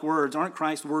vitriolic words aren't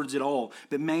Christ's words at all,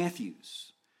 but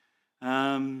Matthew's.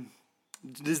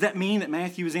 Does that mean that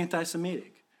Matthew is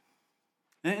anti-Semitic?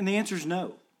 And the answer is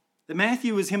no. That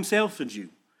Matthew is himself a Jew.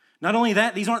 Not only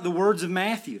that, these aren't the words of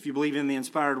Matthew, if you believe in the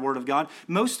inspired word of God.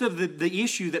 Most of the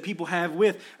issue that people have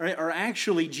with are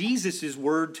actually Jesus'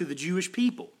 word to the Jewish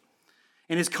people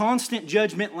and his constant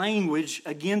judgment language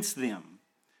against them.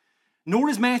 Nor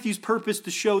is Matthew's purpose to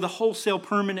show the wholesale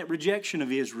permanent rejection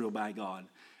of Israel by God.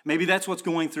 Maybe that's what's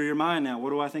going through your mind now.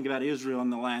 What do I think about Israel in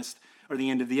the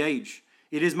end of the age?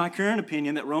 It is my current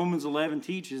opinion that Romans 11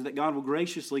 teaches that God will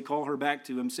graciously call her back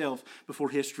to himself before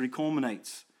history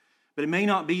culminates. But it may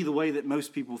not be the way that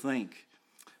most people think.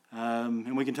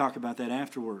 And we can talk about that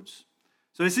afterwards.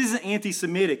 So this isn't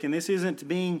anti-Semitic, and this isn't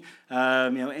being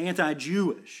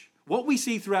anti-Jewish. What we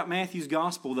see throughout Matthew's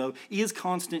gospel, though, is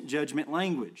constant judgment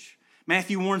language.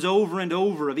 Matthew warns over and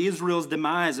over of Israel's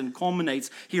demise and culminates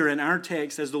here in our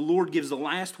text as the Lord gives the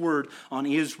last word on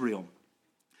Israel.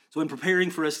 So in preparing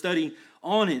for a study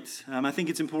on it, I think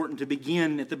it's important to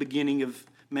begin at the beginning of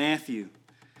Matthew.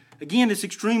 Again, it's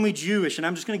extremely Jewish, and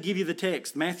I'm just going to give you the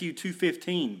text, Matthew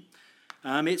 2:15.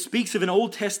 It speaks of an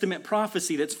Old Testament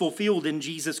prophecy that's fulfilled in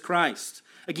Jesus Christ.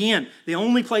 Again, the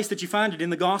only place that you find it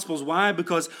in the Gospels. Why?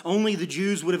 Because only the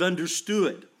Jews would have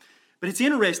understood. But it's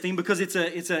interesting because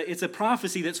it's a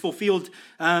prophecy that's fulfilled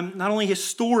not only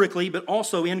historically, but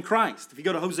also in Christ. If you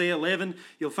go to Hosea 11,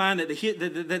 you'll find that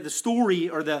the story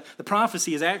or the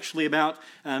prophecy is actually about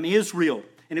Israel.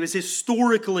 And it was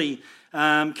historically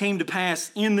came to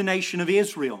pass in the nation of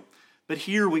Israel. But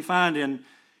here we find in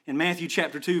Matthew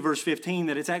chapter 2, verse 15,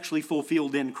 that it's actually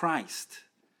fulfilled in Christ.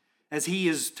 As he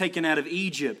is taken out of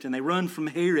Egypt and they run from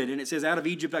Herod, and it says, "Out of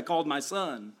Egypt I called my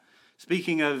son."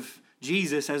 Speaking of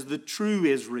Jesus as the true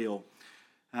Israel.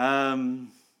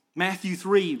 Matthew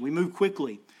 3, we move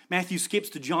quickly. Matthew skips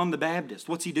to John the Baptist.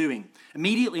 What's he doing?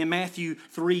 Immediately in Matthew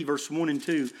 3, verse 1 and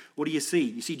 2, what do you see?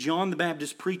 You see John the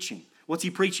Baptist preaching. What's he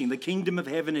preaching? The kingdom of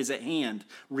heaven is at hand.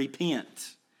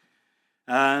 Repent.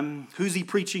 Who's he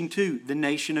preaching to? The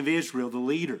nation of Israel, the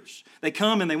leaders. They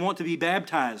come and they want to be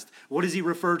baptized. What does he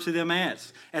refer to them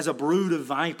as? As a brood of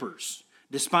vipers.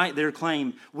 Despite their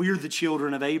claim, we're the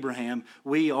children of Abraham.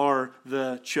 We are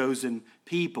the chosen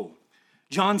people.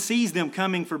 John sees them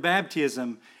coming for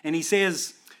baptism, and he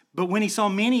says, but when he saw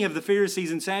many of the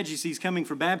Pharisees and Sadducees coming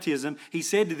for baptism, he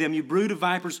said to them, "You brood of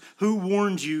vipers, who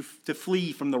warned you to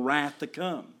flee from the wrath to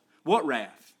come?" What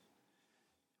wrath?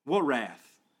 What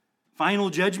wrath? Final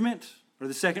judgment or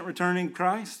the second returning of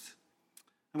Christ?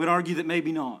 I'm going to argue that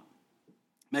maybe not.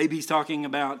 Maybe he's talking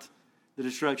about the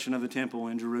destruction of the temple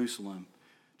in Jerusalem.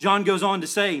 John goes on to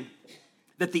say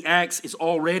that the axe is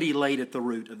already laid at the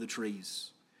root of the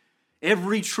trees.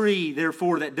 Every tree,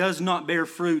 therefore, that does not bear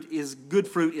good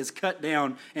fruit is cut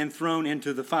down and thrown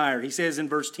into the fire. He says in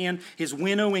verse 10, his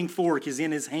winnowing fork is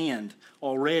in his hand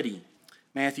already.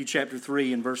 Matthew chapter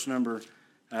 3 and verse number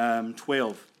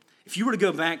 12. If you were to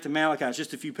go back to Malachi, it's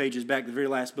just a few pages back, the very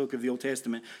last book of the Old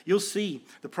Testament, you'll see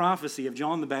the prophecy of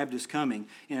John the Baptist coming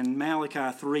in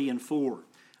Malachi 3 and 4.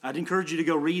 I'd encourage you to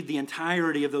go read the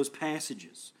entirety of those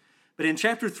passages. But in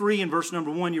chapter 3 and verse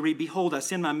number 1, you read, "Behold, I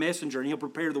send my messenger, and he'll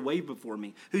prepare the way before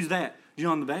me." Who's that?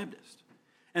 John the Baptist.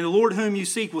 "And the Lord whom you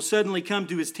seek will suddenly come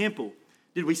to his temple."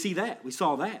 Did we see that? We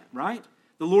saw that, right?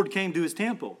 The Lord came to his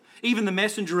temple. Even the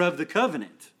messenger of the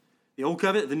covenant, the old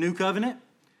covenant, the new covenant.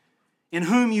 "In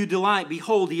whom you delight,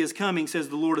 behold, he is coming, says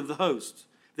the Lord of the hosts."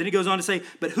 Then he goes on to say,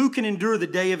 "But who can endure the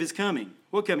day of his coming?"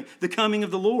 What coming? The coming of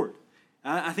the Lord.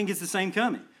 I think it's the same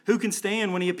coming. Who can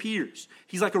stand when he appears?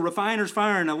 He's like a refiner's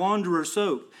fire and a launderer's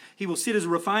soap. He will sit as a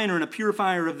refiner and a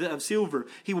purifier of silver.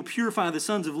 He will purify the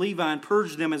sons of Levi and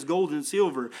purge them as gold and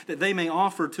silver, that they may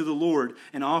offer to the Lord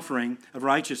an offering of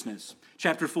righteousness.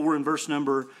 Chapter 4 and verse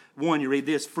number 1, you read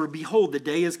this, "For behold, the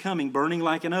day is coming, burning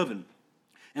like an oven.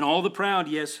 And all the proud,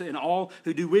 yes, and all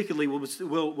who do wickedly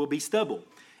will be stubble.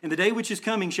 And the day which is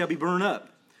coming shall be burned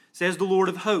up, says the Lord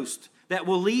of hosts, that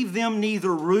will leave them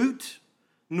neither root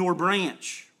nor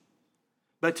branch.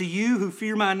 But to you who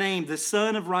fear my name, the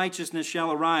Son of Righteousness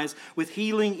shall arise with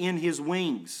healing in his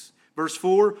wings." Verse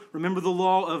 4, "Remember the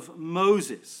law of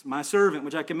Moses, my servant,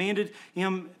 which I commanded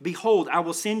him. Behold, I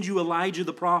will send you Elijah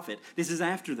the prophet." This is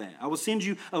after that. "I will send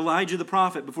you Elijah the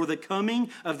prophet before the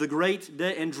coming of the great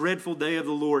day and dreadful day of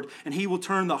the Lord. And he will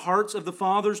turn the hearts of the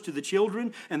fathers to the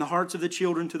children and the hearts of the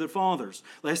children to their fathers,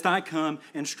 lest I come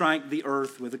and strike the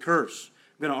earth with a curse."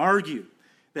 I'm going to argue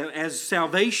that as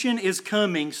salvation is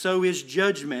coming, so is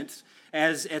judgment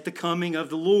as at the coming of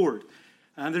the Lord.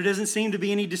 There doesn't seem to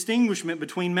be any distinguishment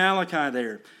between Malachi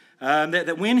there.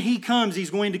 That when he comes, he's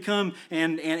going to come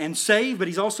and save, but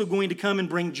he's also going to come and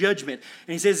bring judgment.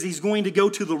 And he says he's going to go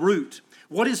to the root.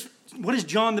 What is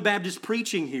John the Baptist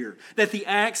preaching here? That the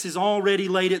axe is already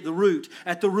laid at the root.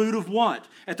 At the root of what?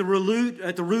 At the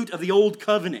root of the old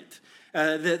covenant.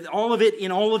 All of it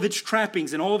in all of its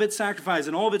trappings and all of its sacrifice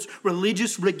and all of its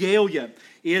religious regalia,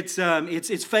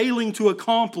 it's failing to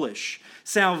accomplish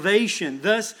salvation.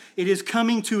 Thus, it is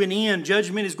coming to an end.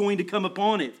 Judgment is going to come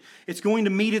upon it. It's going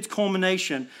to meet its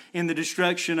culmination in the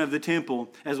destruction of the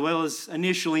temple, as well as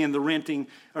initially in the renting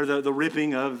or the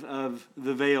ripping of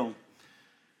the veil.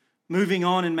 Moving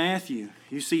on in Matthew,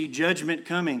 you see judgment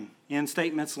coming in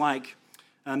statements like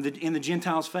in the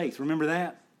Gentiles' faith. Remember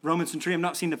that? Roman centurion, I've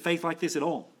not seen a faith like this at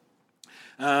all.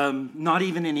 Not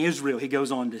even in Israel, he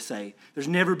goes on to say. There's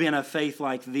never been a faith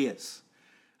like this.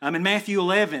 In Matthew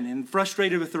 11, and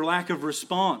frustrated with their lack of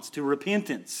response to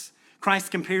repentance,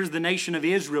 Christ compares the nation of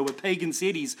Israel with pagan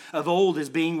cities of old as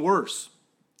being worse.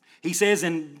 He says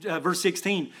in verse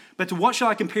 16, "But to what shall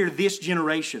I compare this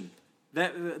generation?"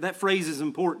 That phrase is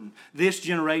important. This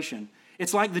generation.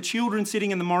 It's like the children sitting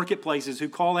in the marketplaces who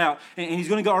call out, and he's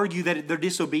going to argue that they're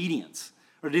disobedient.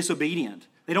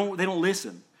 They don't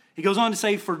listen. He goes on to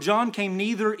say, "For John came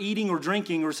neither eating or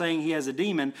drinking or saying he has a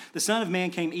demon. The Son of Man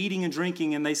came eating and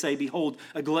drinking, and they say, behold,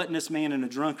 a gluttonous man and a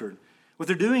drunkard." What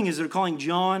they're doing is they're calling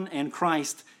John and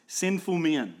Christ sinful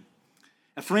men,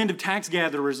 a friend of tax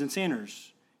gatherers and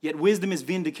sinners. Yet wisdom is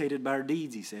vindicated by our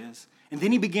deeds, he says. And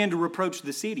then he began to reproach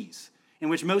the cities in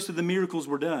which most of the miracles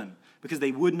were done because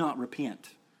they would not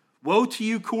repent. "Woe to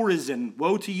you, Chorazin!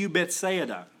 Woe to you,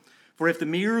 Bethsaida! For if the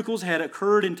miracles had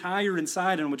occurred in Tyre and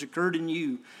Sidon, which occurred in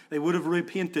you, they would have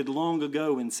repented long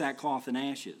ago in sackcloth and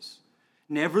ashes.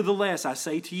 Nevertheless, I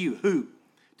say to you," who?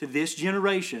 "To this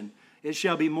generation, it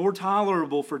shall be more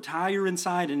tolerable for Tyre and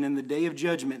Sidon in the day of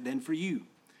judgment than for you.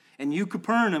 And you,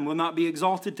 Capernaum, will not be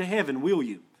exalted to heaven, will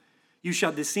you? You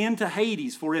shall descend to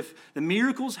Hades, for if the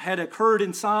miracles had occurred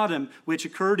in Sodom, which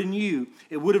occurred in you,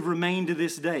 it would have remained to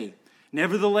this day.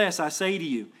 Nevertheless, I say to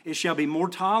you, it shall be more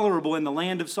tolerable in the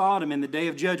land of Sodom in the day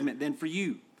of judgment than for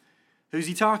you." Who's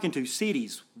he talking to?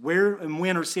 Cities. Where and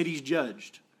when are cities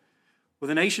judged? Will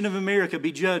the nation of America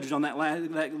be judged on that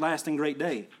last and great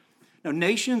day? No,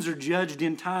 nations are judged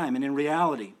in time and in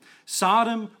reality.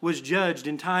 Sodom was judged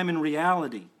in time and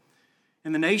reality.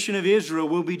 And the nation of Israel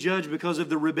will be judged because of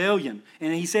the rebellion.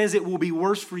 And he says it will be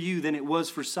worse for you than it was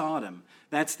for Sodom.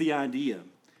 That's the idea.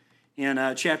 In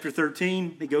chapter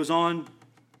 13, he goes on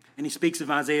and he speaks of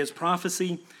Isaiah's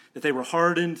prophecy that they were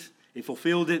hardened. He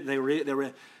fulfilled it.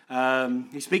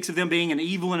 He speaks of them being an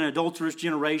evil and an adulterous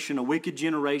generation, a wicked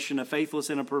generation, a faithless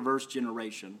and a perverse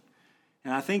generation.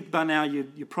 And I think by now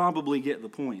you probably get the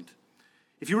point.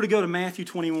 If you were to go to Matthew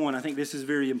 21, I think this is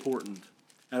very important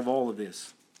out of all of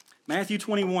this. Matthew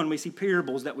 21, we see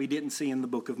parables that we didn't see in the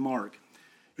book of Mark.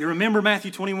 You remember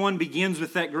Matthew 21 begins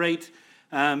with that great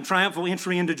triumphal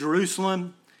entry into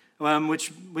Jerusalem,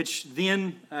 which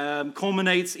then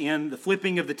culminates in the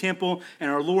flipping of the temple, and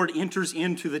our Lord enters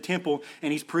into the temple,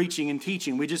 and he's preaching and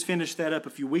teaching. We just finished that up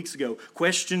a few weeks ago.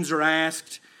 Questions are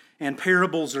asked, and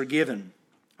parables are given.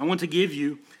 I want to give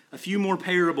you a few more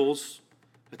parables,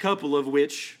 a couple of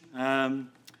which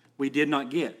we did not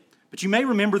get. But you may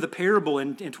remember the parable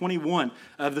in 21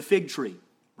 of the fig tree,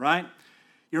 right?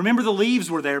 You remember the leaves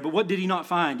were there, but what did he not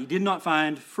find? He did not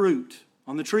find fruit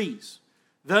on the trees.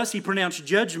 Thus he pronounced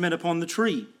judgment upon the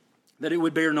tree, that it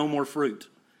would bear no more fruit.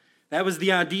 That was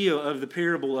the idea of the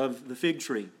parable of the fig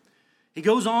tree. He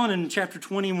goes on in chapter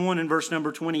 21 and verse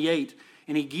number 28,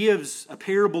 and he gives a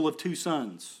parable of two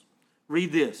sons.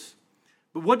 Read this.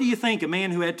 "But what do you think, a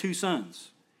man who had two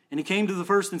sons? And he came to the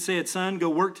first and said, 'Son, go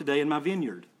work today in my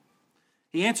vineyard.'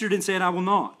 He answered and said, 'I will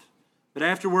not.' But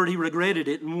afterward he regretted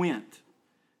it and went.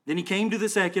 Then he came to the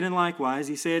second, and likewise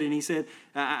he said,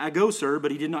 'I go, sir,'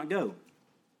 but he did not go.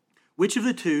 Which of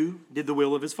the two did the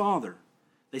will of his father?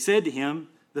 They said to him,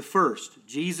 'The first.'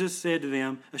 Jesus said to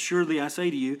them, 'Assuredly I say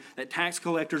to you, that tax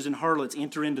collectors and harlots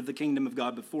enter into the kingdom of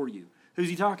God before you.'" Who's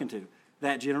he talking to?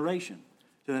 That generation,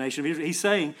 to the nation of Israel. He's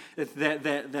saying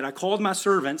that I called my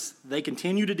servants, they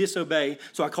continue to disobey,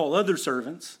 so I call other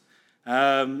servants,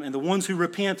 and the ones who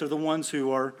repent are the ones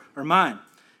who are mine.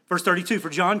 Verse 32, "For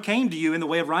John came to you in the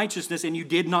way of righteousness, and you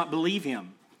did not believe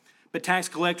him. But tax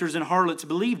collectors and harlots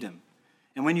believed him.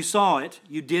 And when you saw it,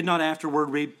 you did not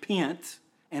afterward repent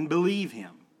and believe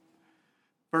him."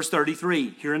 Verse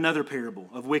 33, here another parable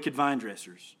of wicked vine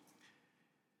dressers.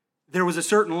 "There was a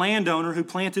certain landowner who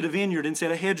planted a vineyard and set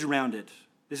a hedge around it."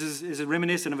 This is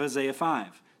reminiscent of Isaiah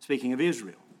 5, speaking of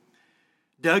Israel.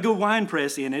 "Dug a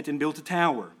winepress in it and built a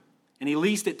tower. And he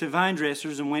leased it to vine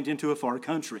dressers and went into a far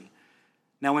country.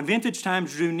 Now when vintage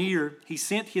times drew near, he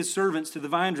sent his servants to the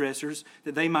vine dressers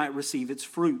that they might receive its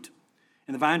fruit.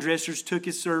 And the vine dressers took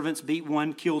his servants, beat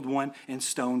one, killed one, and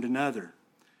stoned another.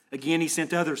 Again he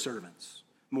sent other servants,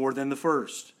 more than the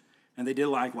first, and they did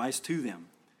likewise to them.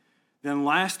 Then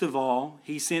last of all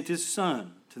he sent his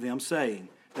son to them, saying,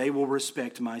 'They will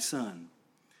respect my son.'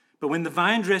 But when the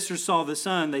vine dressers saw the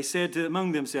son, they said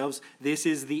among themselves, 'This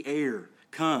is the heir.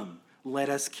 Come, let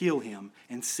us kill him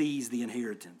and seize the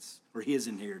inheritance,' or his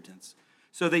inheritance.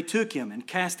 So they took him and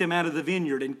cast him out of the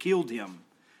vineyard and killed him.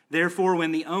 Therefore,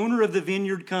 when the owner of the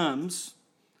vineyard comes,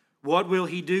 what will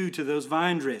he do to those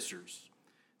vine dressers?'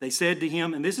 They said to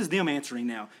him," and this is them answering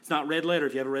now. It's not red letter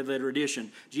if you have a red letter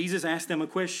edition. Jesus asked them a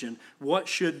question. What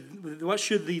should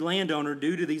the landowner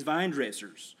do to these vine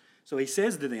dressers? So he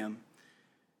says to them,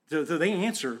 So they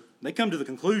answer, they come to the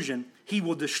conclusion, he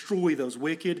will destroy those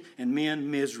wicked and men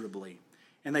miserably.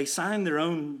 And they sign their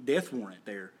own death warrant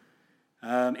there.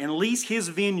 And lease his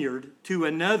vineyard to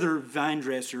another vine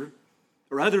dresser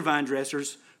or other vine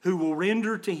dressers who will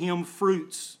render to him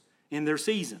fruits in their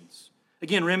seasons.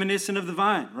 Again, reminiscent of the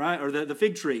vine, right? Or the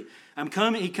fig tree.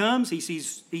 He comes, he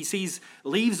sees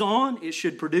leaves on, it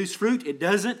should produce fruit. It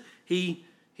doesn't. He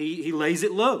lays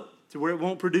it low to where it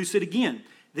won't produce it again.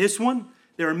 This one,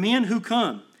 there are men who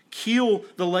come, kill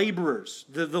the laborers.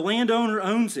 The landowner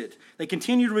owns it. They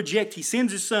continue to reject. He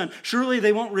sends his son. Surely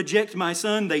they won't reject my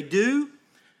son. They do.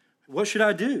 What should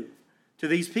I do to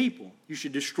these people? You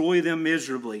should destroy them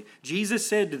miserably. Jesus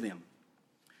said to them,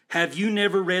 have you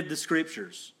never read the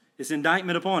Scriptures? This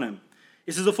indictment upon him.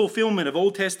 This is a fulfillment of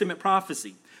Old Testament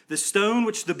prophecy. The stone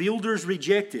which the builders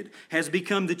rejected has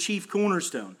become the chief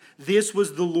cornerstone. This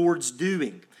was the Lord's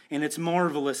doing, and it's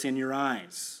marvelous in your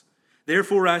eyes.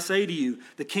 Therefore I say to you,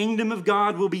 the kingdom of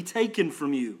God will be taken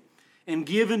from you and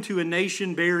given to a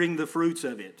nation bearing the fruits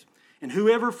of it. And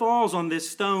whoever falls on this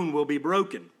stone will be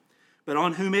broken, but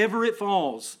on whomever it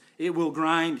falls, it will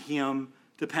grind him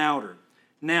to powder.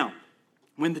 Now,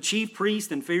 when the chief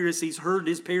priests and Pharisees heard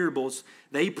his parables,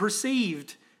 they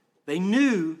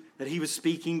knew that he was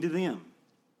speaking to them,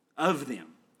 of them.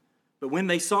 But when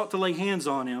they sought to lay hands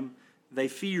on him, they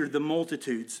feared the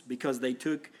multitudes because they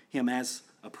took him as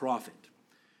a prophet.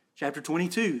 Chapter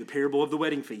 22, the parable of the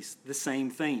wedding feast, the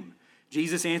same theme.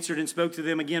 Jesus answered and spoke to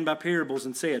them again by parables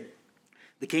and said,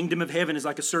 the kingdom of heaven is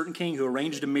like a certain king who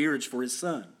arranged a marriage for his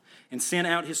son and sent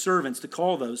out his servants to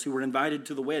call those who were invited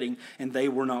to the wedding, and they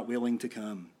were not willing to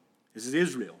come. This is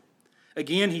Israel.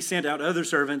 Again, he sent out other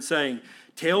servants, saying,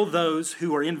 tell those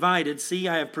who are invited, see,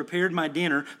 I have prepared my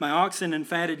dinner, my oxen and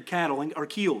fatted cattle are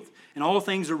killed, and all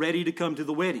things are ready to come to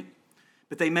the wedding.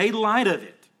 But they made light of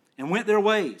it and went their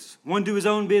ways, one to his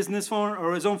own business farm,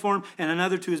 or his own farm, and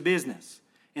another to his business.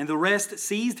 And the rest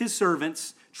seized his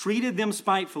servants, treated them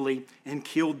spitefully, and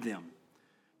killed them.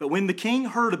 But when the king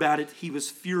heard about it, he was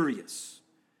furious,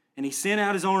 and he sent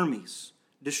out his armies,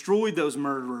 destroyed those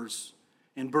murderers,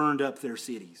 and burned up their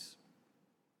cities.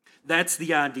 That's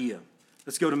the idea.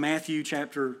 Let's go to Matthew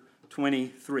chapter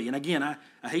 23. And again, I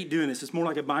hate doing this. It's more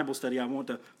like a Bible study. I want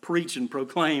to preach and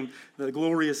proclaim the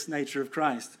glorious nature of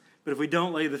Christ. But if we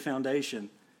don't lay the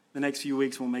foundation, the next few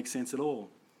weeks won't make sense at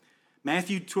all.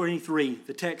 Matthew 23,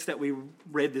 the text that we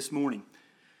read this morning.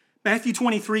 Matthew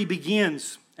 23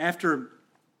 begins after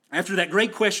that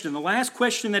great question. The last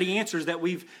question that he answers that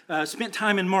we've spent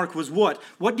time in Mark was what?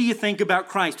 What do you think about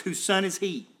Christ? Whose son is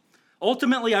he?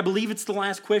 Ultimately, I believe it's the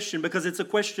last question because it's a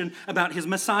question about his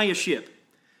messiahship.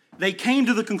 They came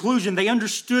to the conclusion, they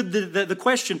understood the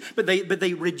question, but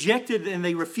they rejected and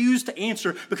they refused to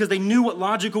answer because they knew what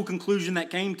logical conclusion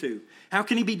that came to. How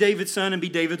can he be David's son and be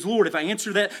David's Lord? If I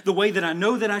answer that the way that I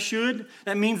know that I should,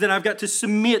 that means that I've got to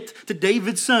submit to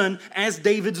David's son as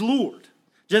David's Lord,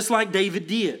 just like David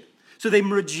did. So they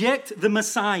reject the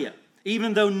Messiah,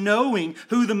 even though knowing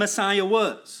who the Messiah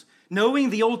was. Knowing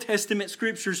the Old Testament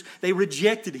scriptures, they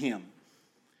rejected him.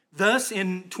 Thus,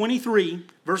 in 23,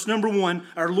 verse number 1,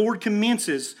 our Lord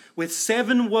commences with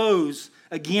 7 woes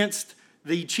against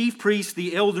the chief priests,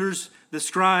 the elders, the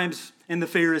scribes, and the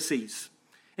Pharisees.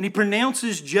 And he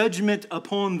pronounces judgment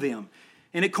upon them.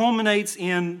 And it culminates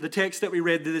in the text that we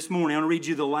read this morning. I'll read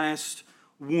you the last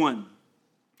one.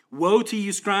 Woe to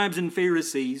you, scribes and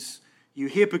Pharisees, you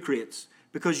hypocrites,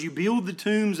 because you build the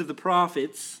tombs of the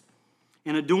prophets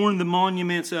and adorn the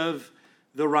monuments of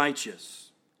the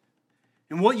righteous.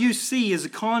 And what you see is a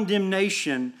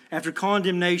condemnation after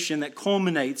condemnation that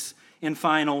culminates in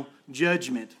final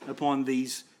judgment upon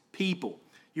these people.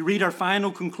 You read our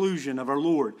final conclusion of our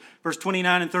Lord. Verse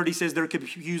 29 and 30 says they're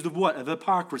accused of what? Of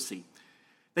hypocrisy.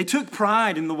 They took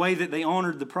pride in the way that they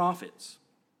honored the prophets.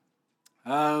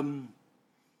 And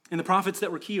the prophets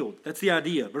that were killed. That's the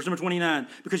idea. Verse number 29,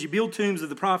 because you build tombs of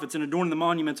the prophets and adorn the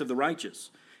monuments of the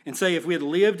righteous, and say, if we had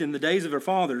lived in the days of our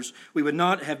fathers, we would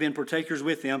not have been partakers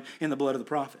with them in the blood of the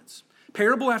prophets.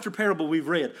 Parable after parable we've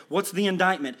read. What's the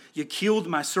indictment? You killed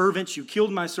my servants, you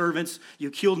killed my servants,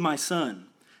 you killed my son.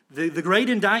 The great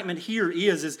indictment here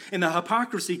is, and the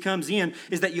hypocrisy comes in,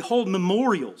 is that you hold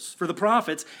memorials for the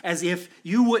prophets as if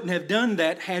you wouldn't have done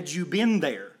that had you been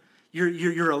there.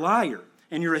 You're a liar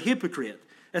and you're a hypocrite.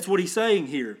 That's what he's saying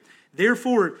here.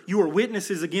 Therefore, you are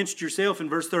witnesses against yourself in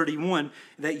verse 31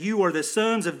 that you are the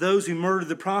sons of those who murdered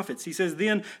the prophets. He says,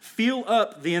 then fill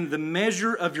up then the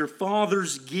measure of your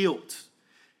father's guilt.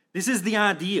 This is the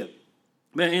idea.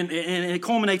 And it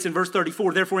culminates in verse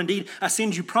 34. Therefore, indeed, I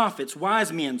send you prophets,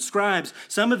 wise men, scribes.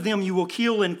 Some of them you will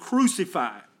kill and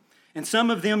crucify. And some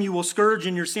of them you will scourge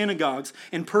in your synagogues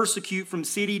and persecute from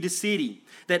city to city,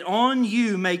 that on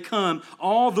you may come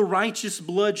all the righteous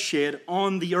bloodshed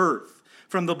on the earth,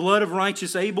 from the blood of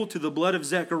righteous Abel to the blood of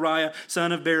Zechariah,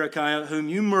 son of Berechiah, whom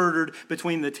you murdered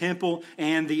between the temple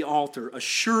and the altar.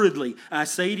 Assuredly, I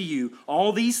say to you,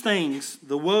 all these things,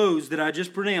 the woes that I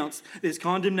just pronounced, this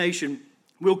condemnation,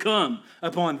 will come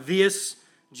upon this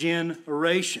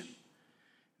generation.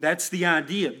 That's the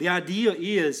idea. The idea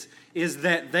is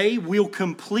that they will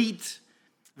complete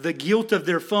the guilt of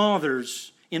their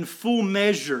fathers in full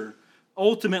measure,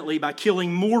 ultimately by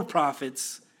killing more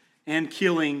prophets and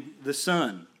killing the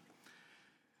Son.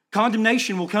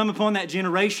 Condemnation will come upon that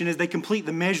generation as they complete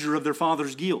the measure of their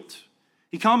father's guilt.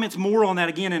 He comments more on that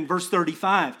again in verse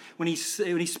 35 when he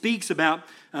speaks about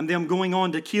them going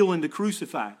on to kill and to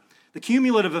crucify. The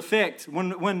cumulative effect,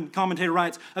 one commentator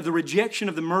writes, of the rejection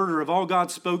of the murder of all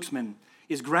God's spokesmen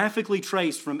is graphically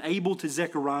traced from Abel to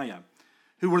Zechariah,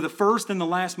 who were the first and the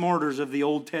last martyrs of the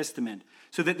Old Testament.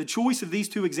 So that the choice of these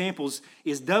two examples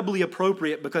is doubly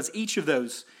appropriate because each of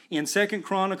those, in 2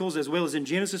 Chronicles as well as in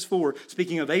Genesis 4,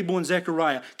 speaking of Abel and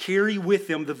Zechariah, carry with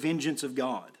them the vengeance of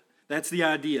God. That's the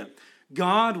idea.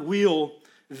 God will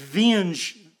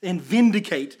venge and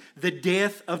vindicate the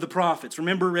death of the prophets.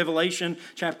 Remember Revelation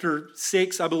chapter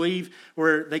 6, I believe,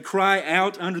 where they cry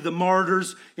out under the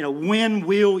martyrs, when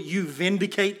will you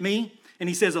vindicate me? And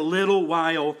he says, a little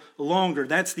while longer.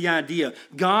 That's the idea.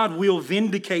 God will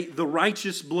vindicate the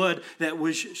righteous blood that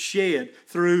was shed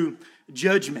through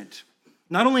judgment.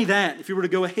 Not only that, if you were to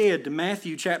go ahead to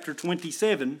Matthew chapter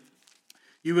 27,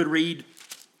 you would read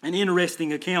an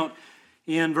interesting account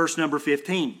in verse number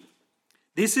 15.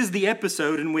 This is the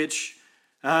episode in which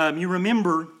you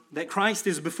remember that Christ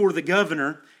is before the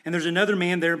governor, and there's another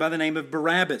man there by the name of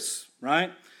Barabbas,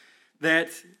 right? That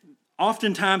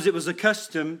oftentimes it was a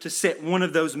custom to set one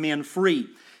of those men free.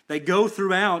 They go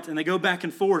throughout and they go back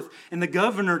and forth, and the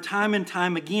governor, time and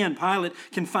time again, Pilate,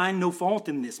 can find no fault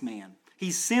in this man.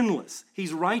 He's sinless.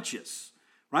 He's righteous.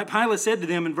 Right? Pilate said to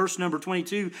them in verse number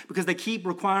 22, because they keep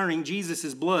requiring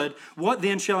Jesus' blood, what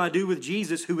then shall I do with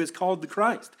Jesus who is called the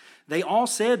Christ? They all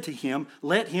said to him,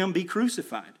 let him be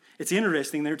crucified. It's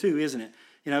interesting there too, isn't it?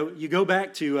 You go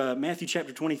back to Matthew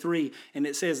chapter 23, and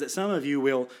it says that some of you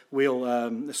will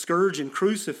scourge and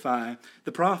crucify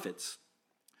the prophets.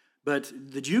 But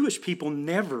the Jewish people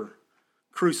never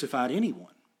crucified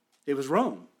anyone. It was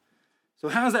Rome. So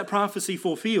how is that prophecy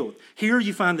fulfilled? Here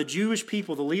you find the Jewish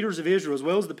people, the leaders of Israel, as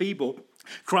well as the people,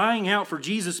 crying out for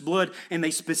Jesus' blood, and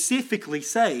they specifically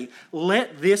say,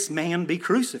 let this man be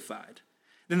crucified.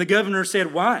 Then the governor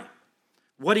said, why?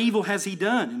 What evil has he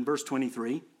done? In verse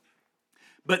 23.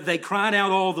 But they cried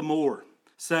out all the more,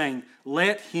 saying,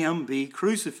 let him be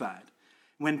crucified.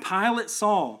 When Pilate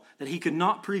saw that he could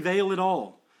not prevail at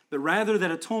all, but rather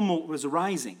that a tumult was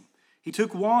arising, he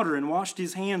took water and washed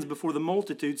his hands before the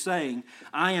multitude, saying,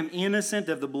 I am innocent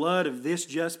of the blood of this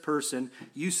just person.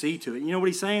 You see to it. You know what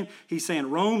he's saying? He's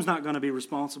saying, Rome's not going to be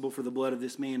responsible for the blood of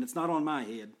this man. It's not on my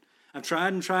head. I've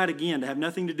tried and tried again to have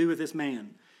nothing to do with this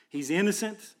man. He's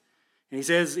innocent. And he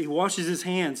says he washes his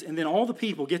hands. And then all the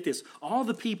people, get this, all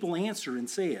the people answered and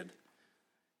said,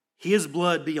 his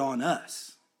blood be on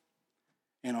us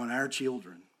and on our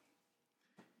children.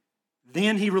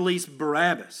 Then he released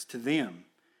Barabbas to them.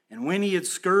 And when he had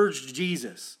scourged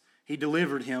Jesus, he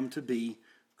delivered him to be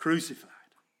crucified.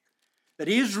 That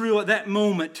Israel at that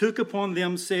moment took upon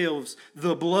themselves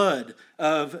the blood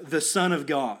of the Son of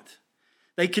God.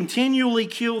 They continually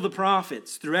kill the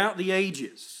prophets throughout the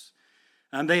ages.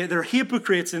 And they're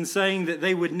hypocrites in saying that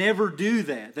they would never do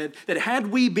that. That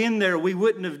had we been there, we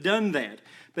wouldn't have done that.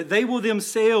 But they will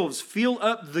themselves fill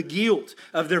up the guilt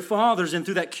of their fathers, and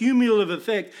through that cumulative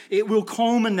effect, it will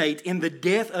culminate in the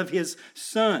death of his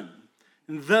Son.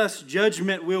 And thus,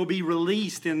 judgment will be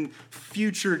released in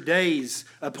future days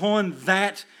upon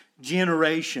that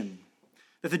generation.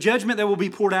 That the judgment that will be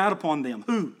poured out upon them,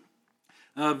 who?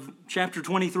 Chapter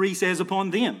 23 says,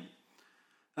 upon them.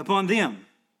 Upon them.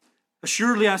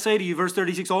 Assuredly, I say to you, verse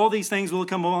 36, all these things will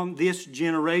come on this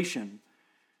generation.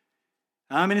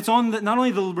 And it's on not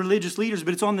only the religious leaders,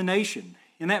 but it's on the nation.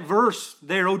 In that verse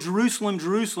there, O Jerusalem,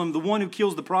 Jerusalem, the one who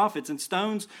kills the prophets and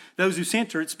stones those who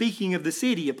sent her, it's speaking of the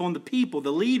city, upon the people,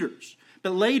 the leaders.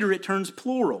 But later it turns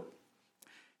plural.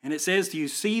 And it says to you,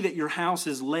 see that your house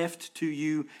is left to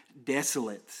you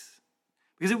desolate.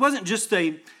 Because it wasn't just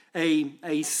a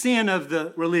sin of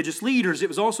the religious leaders, it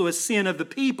was also a sin of the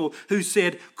people who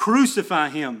said, crucify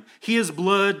him. His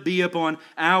blood be upon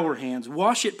our hands.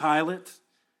 Wash it, Pilate.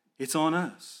 It's on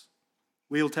us.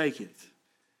 We'll take it.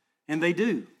 And they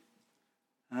do.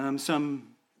 Some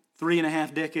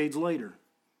 3.5 decades later.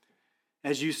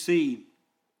 as you see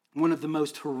one of the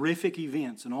most horrific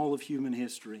events in all of human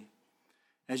history,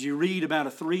 as you read about a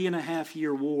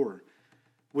 3.5-year war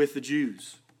with the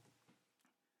Jews.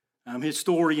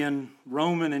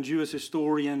 Roman and Jewish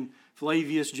historian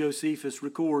Flavius Josephus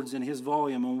records in his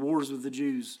volume on wars with the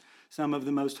Jews some of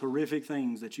the most horrific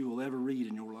things that you will ever read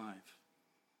in your life.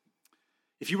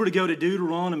 If you were to go to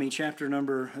Deuteronomy chapter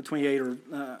number 28, or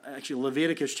actually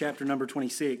Leviticus chapter number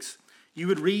 26, you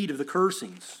would read of the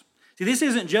cursings. See, this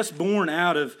isn't just born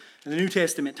out of the New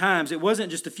Testament times. It wasn't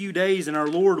just a few days and our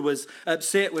Lord was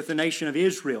upset with the nation of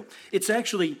Israel. It's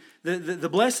actually the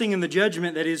blessing and the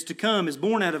judgment that is to come is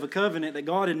born out of a covenant that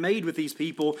God had made with these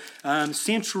people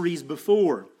centuries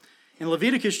before. In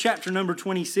Leviticus chapter number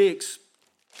 26,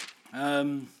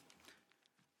 sorry,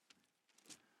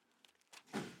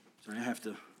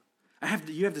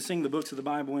 you have to sing the books of the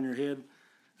Bible in your head.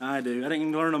 I do. I didn't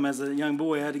even learn them as a young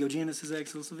boy. I had to go Genesis,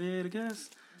 Exodus, Leviticus,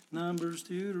 Numbers,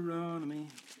 Deuteronomy.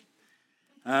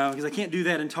 Because I can't do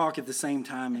that and talk at the same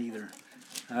time either.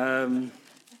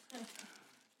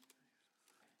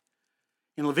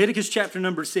 In Leviticus chapter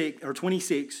number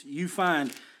 26, you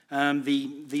find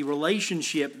the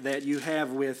relationship that you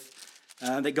have with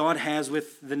that God has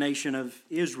with the nation of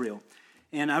Israel.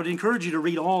 And I would encourage you to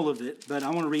read all of it, but I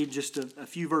want to read just a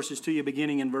few verses to you,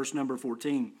 beginning in verse number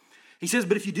 14. He says,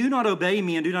 "But if you do not obey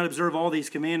me and do not observe all these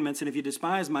commandments, and if you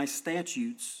despise my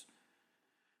statutes,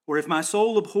 or if my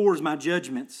soul abhors my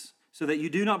judgments, so that you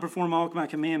do not perform all my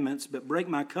commandments, but break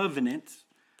my covenant,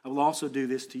 I will also do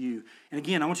this to you." And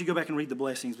again, I want you to go back and read the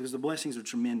blessings, because the blessings are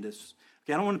tremendous.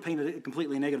 Okay, I don't want to paint a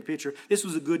completely negative picture. This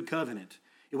was a good covenant.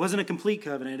 It wasn't a complete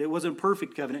covenant. It wasn't a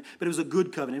perfect covenant, but it was a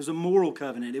good covenant. It was a moral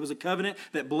covenant. It was a covenant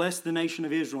that blessed the nation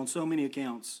of Israel on so many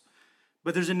accounts.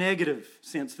 But there's a negative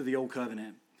sense to the old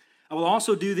covenant. "I will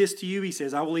also do this to you," he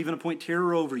says. "I will even appoint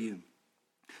terror over you,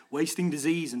 wasting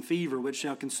disease and fever, which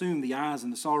shall consume the eyes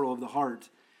and the sorrow of the heart.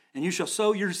 And you shall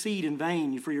sow your seed in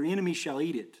vain, for your enemies shall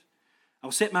eat it. I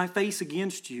will set my face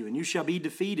against you, and you shall be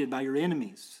defeated by your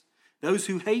enemies. Those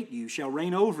who hate you shall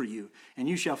reign over you, and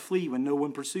you shall flee when no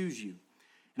one pursues you.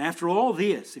 And after all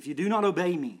this, if you do not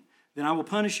obey me, then I will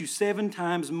punish you 7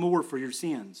 times more for your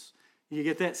sins." You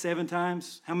get that 7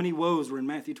 times? How many woes were in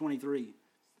Matthew 23?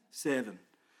 7.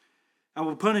 "I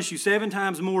will punish you 7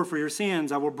 times more for your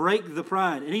sins. I will break the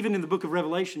pride." And even in the book of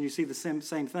Revelation, you see the same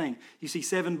thing. You see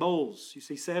 7 bowls. You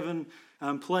see 7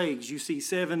 plagues. You see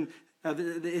 7.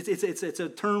 It's a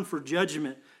term for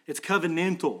judgment. It's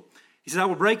covenantal. He says, "I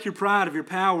will break your pride of your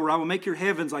power. I will make your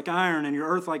heavens like iron and your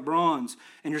earth like bronze.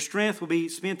 And your strength will be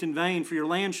spent in vain, for your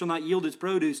land shall not yield its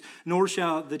produce, nor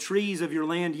shall the trees of your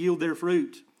land yield their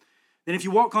fruit. Then if you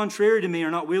walk contrary to me, or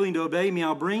are not willing to obey me,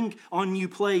 I'll bring on you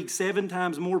plagues, 7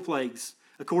 times more plagues,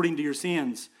 according to your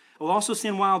sins. I will also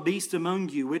send wild beasts among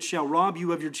you, which shall rob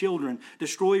you of your children,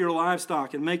 destroy your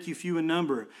livestock, and make you few in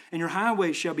number. And your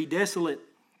highways shall be desolate.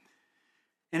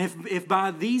 And if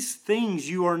by these things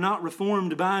you are not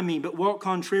reformed by me, but walk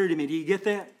contrary to me," do you get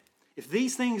that? If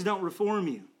these things don't reform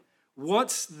you,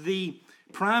 what's the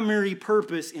primary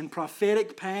purpose in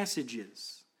prophetic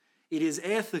passages? It is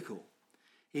ethical.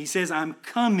 He says, "I'm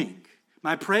coming.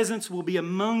 My presence will be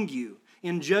among you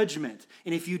in judgment.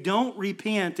 And if you don't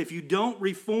repent, if you don't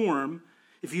reform,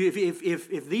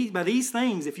 by these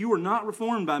things, if you are not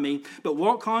reformed by me, but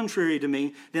walk contrary to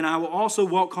me, then I will also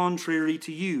walk contrary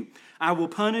to you. I will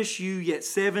punish you yet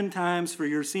 7 times for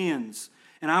your sins,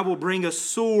 and I will bring a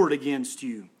sword against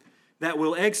you that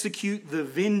will execute the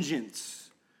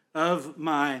vengeance of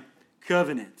my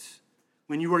covenant.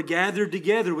 When you are gathered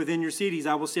together within your cities,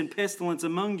 I will send pestilence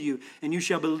among you, and you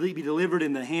shall be delivered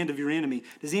in the hand of your enemy."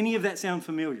 Does any of that sound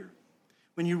familiar?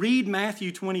 When you read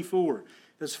Matthew 24,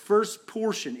 this first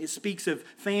portion, it speaks of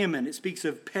famine, it speaks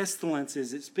of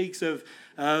pestilences, it speaks of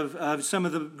some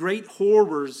of the great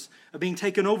horrors of being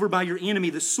taken over by your enemy.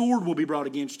 The sword will be brought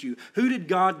against you. Who did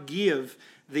God give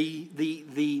the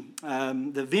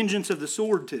vengeance of the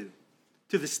sword to?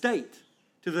 To the state,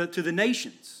 to the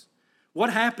nations.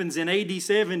 What happens in AD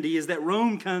 70 is that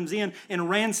Rome comes in and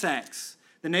ransacks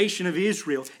the nation of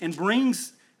Israel and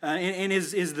brings and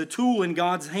is the tool in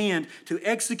God's hand to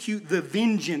execute the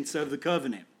vengeance of the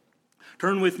covenant.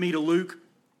 Turn with me to Luke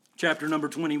chapter number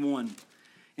 21.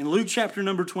 In Luke chapter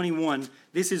number 21,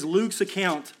 this is Luke's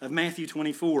account of Matthew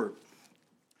 24.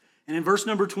 And in verse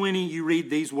number 20, you read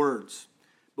these words.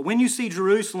 "But when you see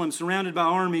Jerusalem surrounded by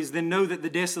armies, then know that the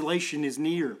desolation is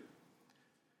near."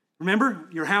 Remember,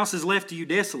 your house is left to you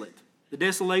desolate. The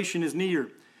desolation is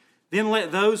near. "Then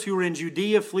let those who are in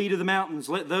Judea flee to the mountains.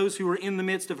 Let those who are in the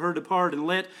midst of her depart, and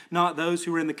let not those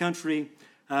who are in the country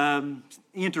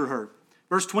enter her."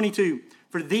 Verse 22,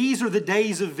 "For these are the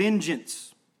days of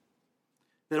vengeance,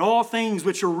 that all things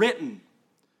which are written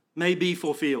may be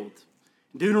fulfilled.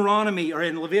 Deuteronomy, or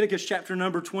in Leviticus chapter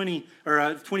number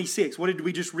 26, what did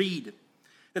we just read?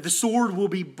 That the sword will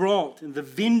be brought and the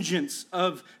vengeance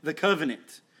of the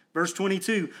covenant. Verse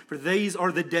 22, for these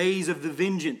are the days of the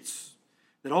vengeance,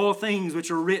 that all things which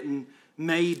are written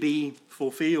may be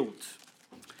fulfilled.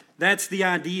 That's the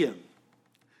idea.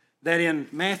 That in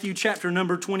Matthew chapter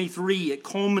number 23, it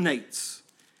culminates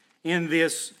in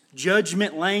this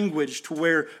judgment language to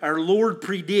where our Lord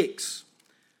predicts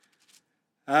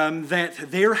that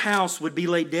their house would be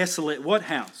laid desolate. What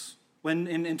house? When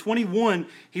in 21,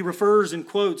 he refers and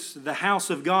quotes the house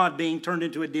of God being turned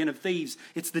into a den of thieves.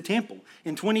 It's the temple.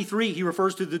 In 23, he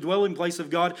refers to the dwelling place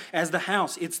of God as the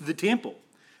house. It's the temple.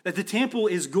 That the temple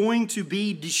is going to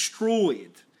be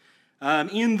destroyed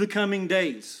in the coming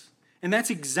days. And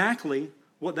that's exactly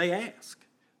what they ask.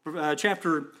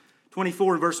 Chapter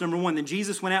 24, verse number 1, then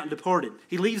Jesus went out and departed.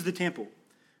 He leaves the temple.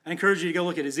 I encourage you to go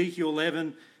look at Ezekiel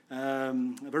 11,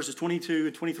 verses 22,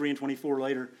 23, and 24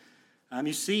 later.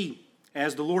 You see,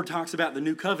 as the Lord talks about the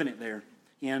new covenant there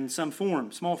in some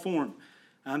form, small form,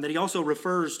 that he also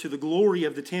refers to the glory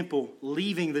of the temple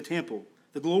leaving the temple,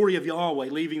 the glory of Yahweh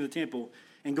leaving the temple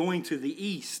and going to the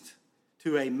east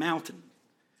to a mountain.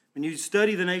 When you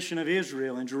study the nation of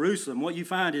Israel and Jerusalem, what you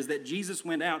find is that Jesus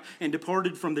went out and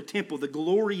departed from the temple. The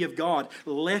glory of God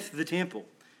left the temple.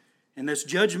 And this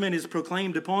judgment is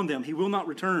proclaimed upon them. He will not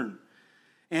return.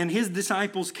 And his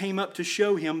disciples came up to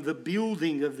show him the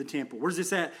building of the temple. Where's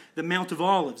this at? The Mount of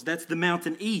Olives. That's the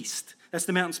mountain east. That's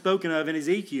the mountain spoken of in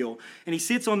Ezekiel. And he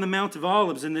sits on the Mount of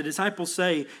Olives, and the disciples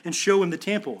say and show him the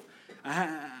temple.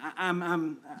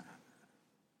 I'm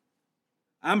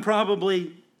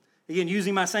probably, again,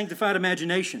 using my sanctified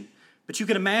imagination, but you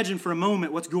can imagine for a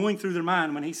moment what's going through their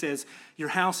mind when he says, your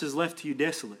house is left to you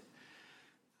desolate.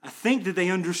 I think that they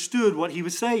understood what he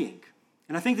was saying.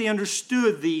 And I think they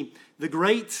understood the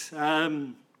great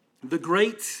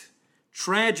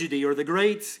tragedy or the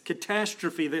great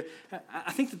catastrophe.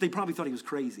 I think that they probably thought he was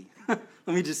crazy. Let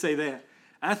me just say that.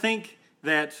 I think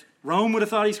that Rome would have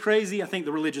thought he's crazy. I think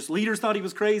the religious leaders thought he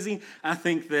was crazy. I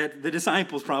think that the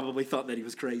disciples probably thought that he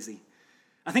was crazy.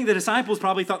 I think the disciples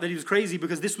probably thought that he was crazy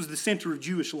because this was the center of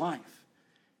Jewish life.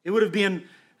 It would have been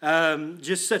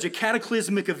just such a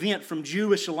cataclysmic event from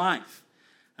Jewish life.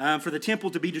 For the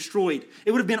temple to be destroyed. It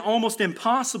would have been almost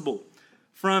impossible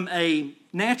from a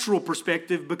natural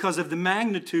perspective because of the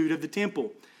magnitude of the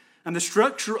temple. And the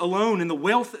structure alone and the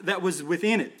wealth that was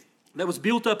within it, that was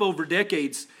built up over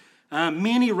decades.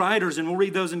 Many writers, and we'll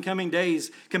read those in coming days,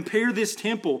 compare this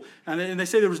temple, and they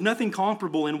say there was nothing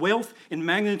comparable in wealth, in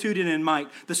magnitude, and in might.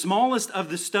 The smallest of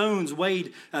the stones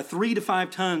weighed 3 to 5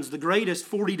 tons, the greatest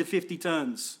 40 to 50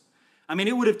 tons. I mean,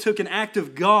 it would have took an act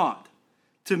of God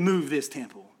to move this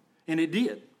temple. And it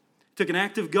did. It took an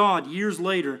act of God years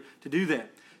later to do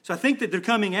that. So I think that they're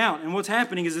coming out, and what's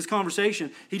happening is this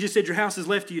conversation. He just said, your house is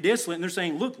left to you desolate. And they're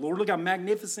saying, look, Lord, look how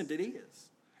magnificent it is.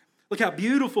 Look how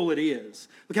beautiful it is.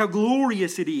 Look how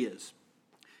glorious it is.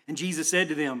 And Jesus said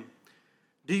to them,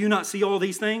 do you not see all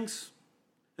these things?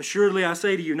 Assuredly, I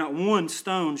say to you, not one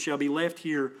stone shall be left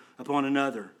here upon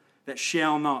another that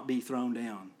shall not be thrown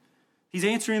down. He's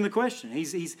answering the question.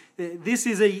 This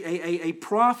is a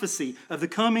prophecy of the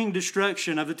coming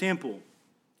destruction of the temple.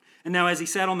 And now as he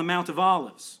sat on the Mount of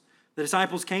Olives, the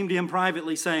disciples came to him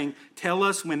privately saying, tell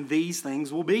us when these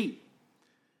things will be.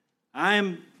 I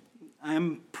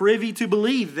am privy to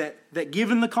believe that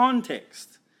given the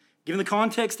context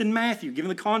in Matthew, given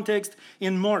the context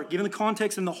in Mark, given the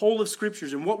context in the whole of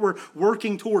Scriptures and what we're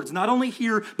working towards, not only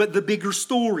here, but the bigger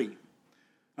story.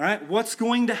 All right, what's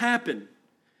going to happen?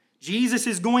 Jesus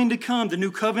is going to come. The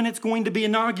new covenant's going to be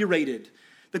inaugurated.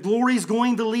 The glory is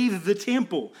going to leave the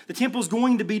temple. The temple is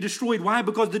going to be destroyed. Why?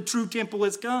 Because the true temple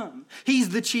has come. He's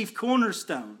the chief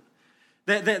cornerstone.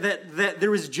 That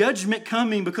there is judgment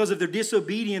coming because of their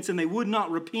disobedience and they would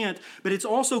not repent. But it's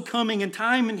also coming in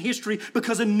time and history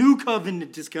because a new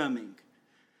covenant is coming.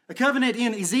 A covenant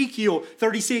in Ezekiel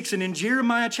 36 and in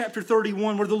Jeremiah chapter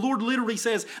 31 where the Lord literally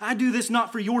says, I do this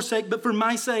not for your sake, but for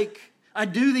my sake. I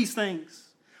do these things.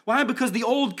 Why? Because the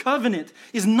old covenant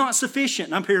is not sufficient.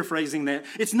 And I'm paraphrasing that.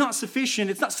 It's not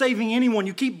sufficient. It's not saving anyone.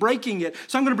 You keep breaking it.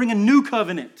 So I'm going to bring a new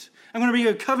covenant. I'm going to bring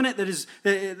a covenant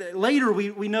that later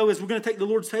we know as we're going to take the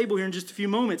Lord's table here in just a few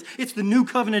moments. It's the new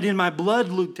covenant in my blood,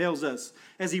 Luke tells us,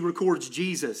 as he records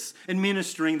Jesus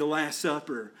administering the Last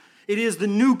Supper. It is the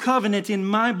new covenant in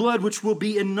my blood which will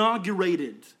be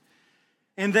inaugurated.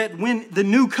 And that when the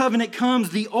new covenant comes,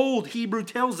 the old, Hebrew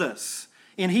tells us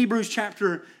in Hebrews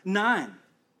chapter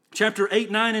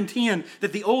 8, 9, and 10,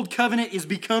 that the old covenant is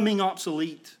becoming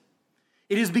obsolete.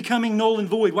 It is becoming null and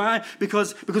void. Why?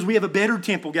 Because we have a better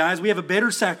temple, guys. We have a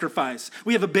better sacrifice.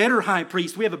 We have a better high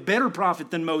priest. We have a better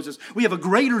prophet than Moses. We have a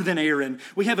greater than Aaron.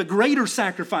 We have a greater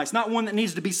sacrifice, not one that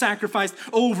needs to be sacrificed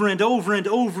over and over and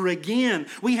over again.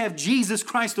 We have Jesus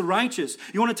Christ the righteous.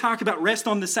 You want to talk about rest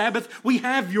on the Sabbath? We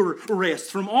have your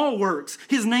rest from all works.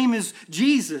 His name is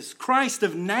Jesus Christ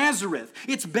of Nazareth.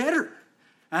 It's better.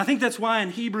 And I think that's why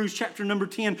in Hebrews chapter number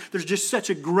 10, there's just such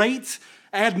a great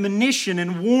admonition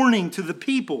and warning to the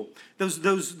people,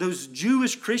 those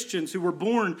Jewish Christians who were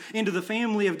born into the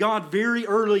family of God very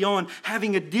early on,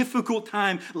 having a difficult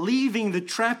time leaving the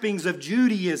trappings of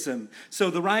Judaism. So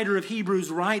the writer of Hebrews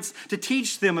writes to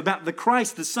teach them about the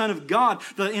Christ, the Son of God,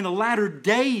 in the latter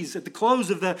days, at the close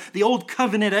of the old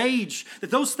covenant age,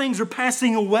 that those things are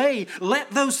passing away.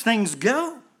 Let those things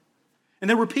go. And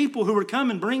there were people who were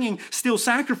coming bringing still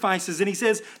sacrifices, and he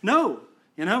says, no.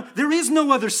 There is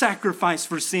no other sacrifice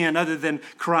for sin other than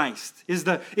Christ, is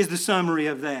the summary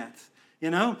of that.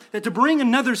 That to bring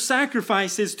another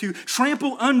sacrifice is to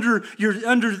trample under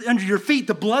your feet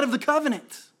the blood of the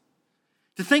covenant.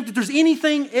 To think that there's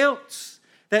anything else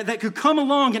that could come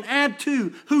along and add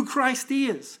to who Christ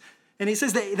is. And he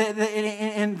says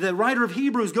and the writer of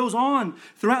Hebrews goes on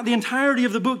throughout the entirety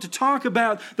of the book to talk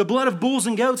about the blood of bulls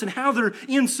and goats and how they're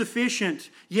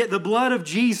insufficient. Yet the blood of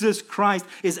Jesus Christ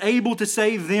is able to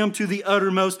save them to the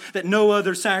uttermost, that no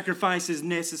other sacrifice is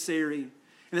necessary.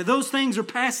 And that those things are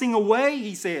passing away,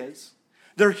 he says.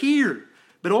 They're here.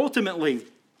 But ultimately,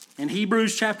 in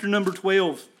Hebrews chapter number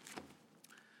 12,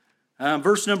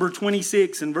 verse number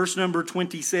 26 and verse number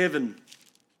 27,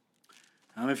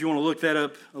 if you want to look that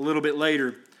up a little bit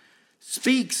later,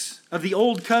 speaks of the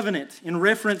old covenant in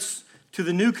reference to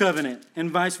the new covenant and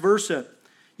vice versa.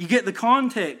 You get the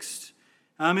context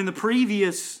in the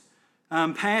previous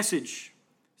passage,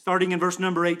 starting in verse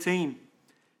number 18. It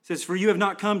says, "For you have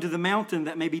not come to the mountain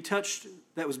that may be touched,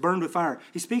 that was burned with fire."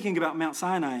 He's speaking about Mount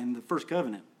Sinai in the first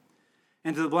covenant.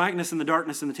 "And to the blackness and the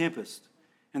darkness and the tempest,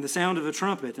 and the sound of a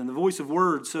trumpet, and the voice of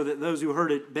words, so that those who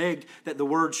heard it begged that the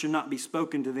word should not be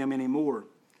spoken to them anymore.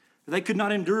 For they could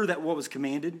not endure that what was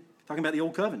commanded," talking about the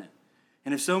old covenant.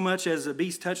 "And if so much as a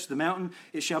beast touch the mountain,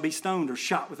 it shall be stoned or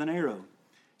shot with an arrow.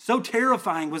 So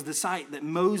terrifying was the sight that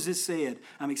Moses said,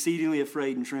 I'm exceedingly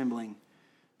afraid and trembling.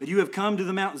 But you have come to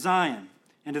the Mount Zion,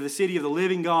 and to the city of the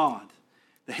living God,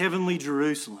 the heavenly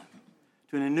Jerusalem,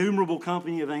 to an innumerable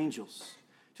company of angels,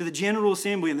 to the general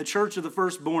assembly and the church of the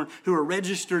firstborn who are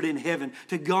registered in heaven,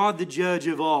 to God the judge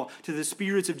of all, to the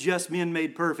spirits of just men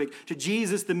made perfect, to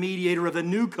Jesus the mediator of a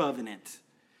new covenant,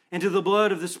 and to the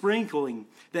blood of the sprinkling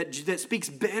that speaks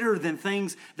better than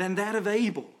that of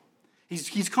Abel."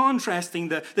 He's contrasting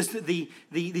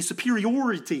the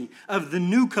superiority of the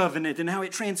new covenant and how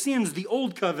it transcends the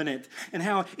old covenant and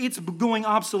how it's going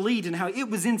obsolete and how it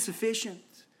was insufficient.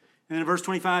 And then in verse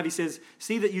 25 he says,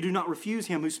 "See that you do not refuse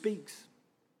him who speaks.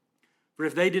 For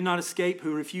if they did not escape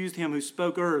who refused him who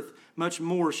spoke earth, much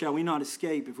more shall we not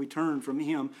escape if we turn from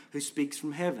him who speaks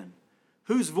from heaven.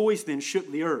 Whose voice then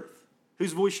shook the earth?"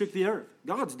 Whose voice shook the earth?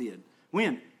 God's did.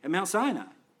 When? At Mount Sinai.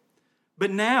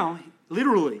 But now,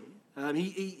 literally,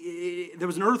 there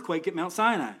was an earthquake at Mount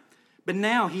Sinai. But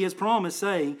now he has promised,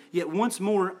 saying, "Yet once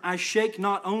more I shake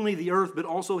not only the earth, but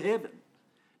also heaven."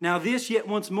 Now this yet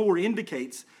once more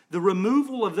indicates the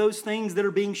removal of those things that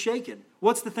are being shaken.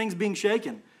 What's the things being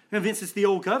shaken? Vince, it's the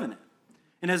old covenant.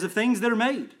 And as of things that are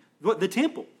made, the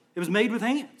temple, it was made with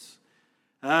hands,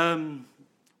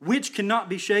 which cannot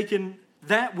be shaken,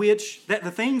 that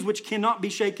the things which cannot be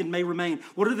shaken may remain.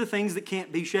 What are the things that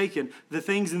can't be shaken? The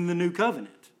things in the new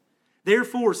covenant.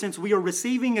 "Therefore, since we are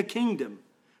receiving a kingdom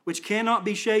which cannot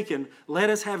be shaken, let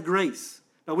us have grace,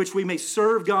 by which we may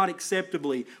serve God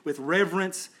acceptably with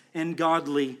reverence and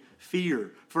godly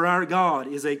fear. For our God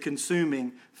is a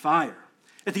consuming fire."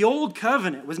 That the old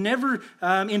covenant was never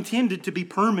intended to be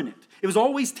permanent. It was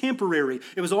always temporary.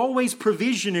 It was always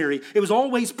provisionary. It was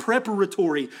always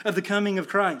preparatory of the coming of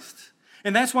Christ.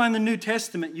 And that's why in the New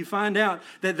Testament you find out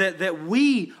that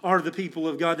we are the people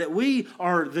of God, that we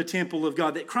are the temple of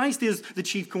God, that Christ is the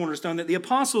chief cornerstone, that the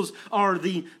apostles are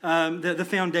the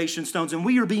foundation stones, and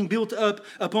we are being built up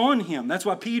upon him. That's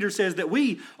why Peter says that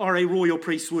we are a royal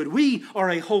priesthood. We are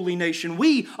a holy nation.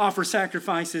 We offer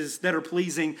sacrifices that are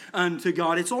pleasing unto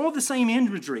God. It's all the same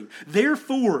imagery.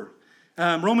 Therefore,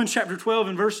 Romans chapter 12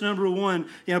 and verse number 1,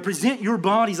 present your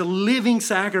bodies a living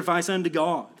sacrifice unto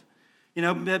God.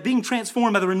 Being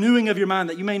transformed by the renewing of your mind,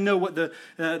 that you may know what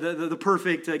the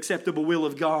perfect, acceptable will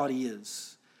of God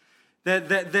is.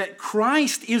 That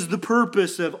Christ is the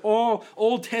purpose of all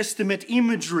Old Testament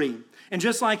imagery. And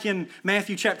just like in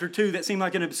Matthew chapter 2, that seemed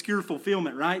like an obscure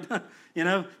fulfillment, right? That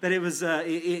it was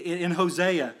in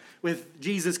Hosea with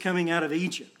Jesus coming out of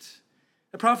Egypt.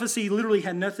 The prophecy literally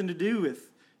had nothing to do with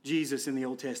Jesus in the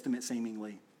Old Testament,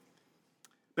 seemingly.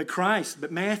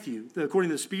 But Matthew, according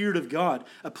to the Spirit of God,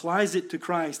 applies it to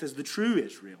Christ as the true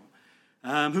Israel,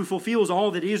 who fulfills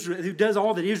all that Israel, who does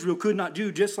all that Israel could not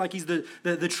do, just like he's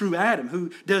the true Adam,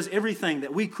 who does everything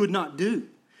that we could not do.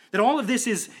 That all of this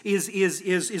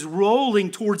is rolling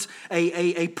towards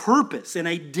a purpose and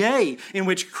a day in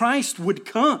which Christ would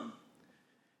come,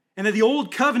 and that the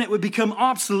old covenant would become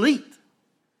obsolete.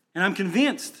 And I'm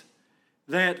convinced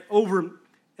that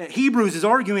Hebrews is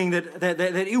arguing that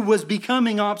it was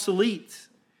becoming obsolete,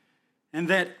 and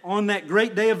that on that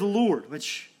great day of the Lord,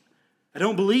 which I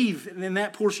don't believe in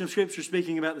that portion of Scripture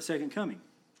speaking about the second coming.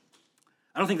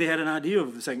 I don't think they had an idea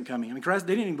of the second coming. I mean, they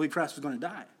didn't even believe Christ was going to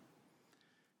die.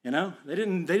 They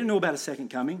didn't know about a second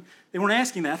coming. They weren't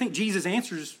asking that. I think Jesus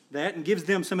answers that and gives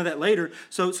them some of that later.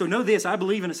 So know this, I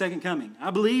believe in a second coming. I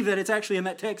believe that it's actually in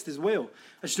that text as well.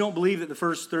 I just don't believe that the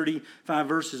first 35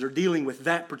 verses are dealing with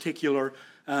that particular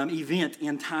event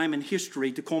in time and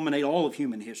history to culminate all of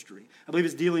human history. I believe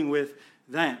it's dealing with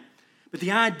that. But the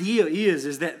idea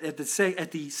is that at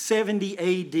the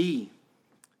 70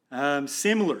 AD,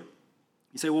 similar.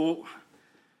 You say, well,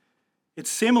 it's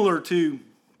similar to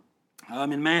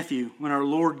in Matthew when our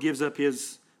Lord gives up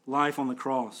his life on the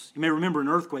cross. You may remember an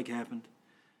earthquake happened.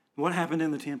 What happened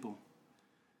in the temple?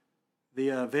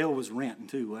 The veil was rent in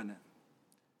two, wasn't it?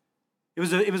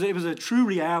 It was a true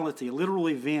reality, a literal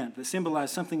event that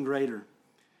symbolized something greater.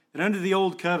 That under the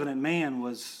old covenant, man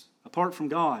was apart from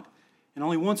God, and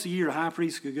only once a year a high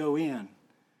priest could go in.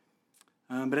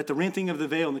 But at the renting of the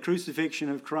veil and the crucifixion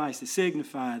of Christ, it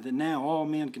signified that now all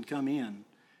men can come in.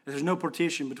 There's no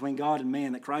partition between God and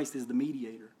man, that Christ is the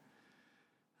mediator.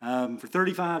 For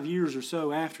 35 years or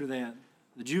so after that,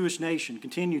 the Jewish nation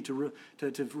continued to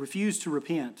refuse to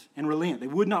repent and relent. They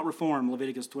would not reform,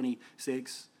 Leviticus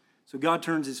 26. So God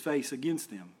turns his face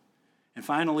against them and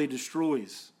finally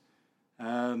destroys,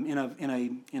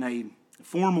 in a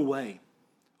formal way,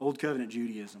 Old Covenant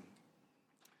Judaism.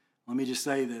 Let me just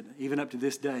say that even up to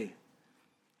this day,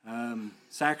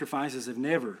 sacrifices have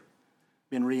never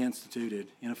been reinstituted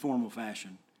in a formal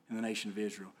fashion in the nation of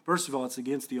Israel. First of all, it's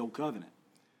against the Old Covenant.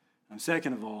 And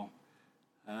second of all,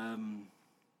 I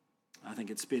think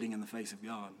it's spitting in the face of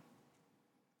God,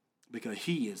 because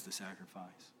he is the sacrifice.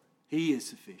 He is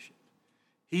sufficient.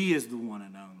 He is the one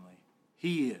and only.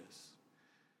 He is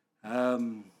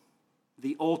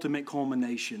the ultimate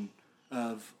culmination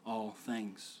of all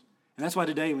things. And that's why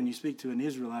today when you speak to an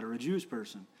Israelite or a Jewish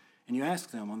person and you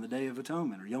ask them on the Day of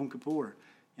Atonement or Yom Kippur,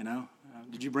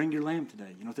 did you bring your lamb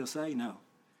today? You know what they'll say? No.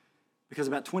 Because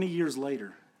about 20 years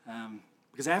later,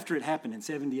 because after it happened in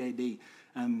 70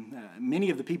 AD, many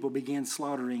of the people began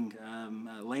slaughtering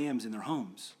lambs in their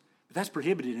homes. But that's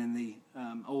prohibited in the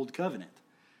Old Covenant.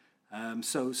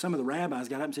 So some of the rabbis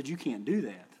got up and said, you can't do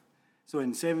that. So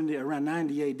in around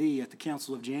 90 AD, at the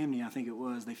Council of Jamnia, I think it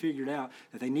was, they figured out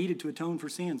that they needed to atone for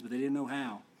sins, but they didn't know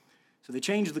how. So they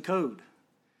changed the code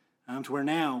to where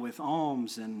now with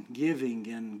alms and giving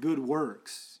and good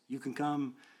works, you can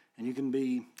come and you can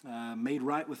be made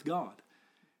right with God.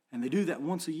 And they do that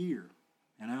once a year.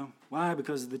 Why?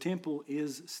 Because the temple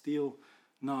is still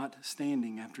not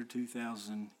standing after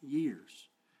 2,000 years.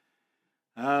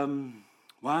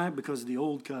 Why? Because the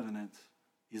old covenant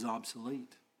is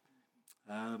obsolete.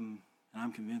 And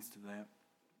I'm convinced of that.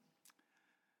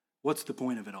 What's the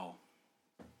point of it all?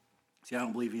 See, I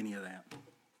don't believe any of that.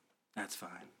 That's fine.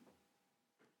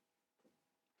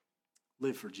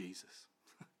 Live for Jesus.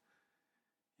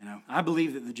 I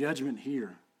believe that the judgment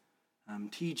here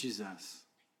teaches us,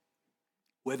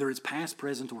 whether it's past,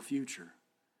 present, or future,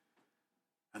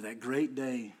 of that great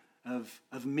day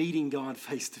of meeting God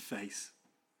face to face.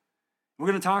 We're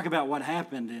going to talk about what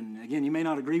happened, and again, you may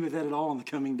not agree with that at all in the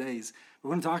coming days. We're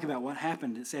going to talk about what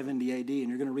happened at 70 AD, and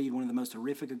you're going to read one of the most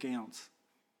horrific accounts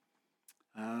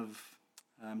of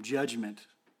judgment,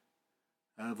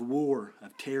 of war,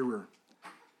 of terror.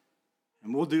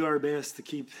 And we'll do our best to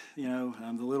keep, the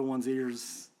little ones'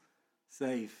 ears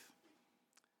safe.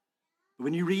 But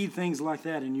when you read things like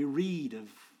that, and you read of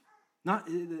not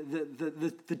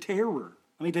the terror,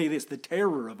 let me tell you this, the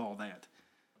terror of all that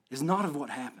is not of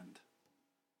what happened.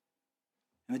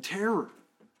 And the terror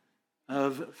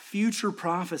of future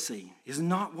prophecy is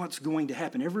not what's going to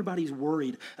happen. Everybody's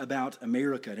worried about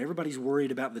America, and everybody's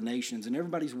worried about the nations, and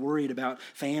everybody's worried about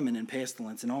famine and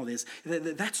pestilence and all this.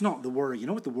 That's not the worry. You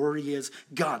know what the worry is?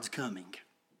 God's coming.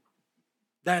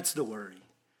 That's the worry.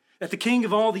 That the King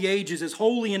of all the ages, as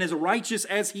holy and as righteous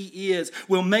as he is,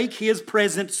 will make his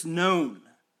presence known.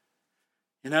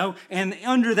 And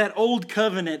under that old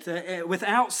covenant,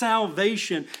 without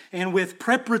salvation and with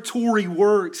preparatory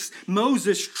works,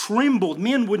 Moses trembled.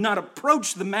 Men would not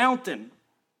approach the mountain.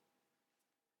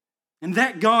 And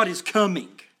that God is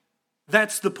coming.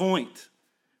 That's the point.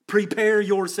 Prepare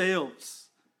yourselves.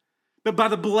 But by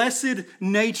the blessed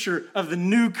nature of the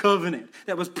new covenant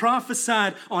that was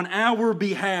prophesied on our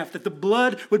behalf, that the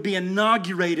blood would be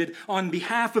inaugurated on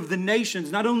behalf of the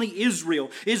nations, not only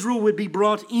Israel. Israel would be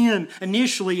brought in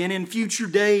initially and in future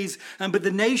days, but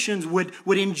the nations would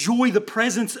enjoy the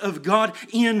presence of God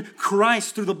in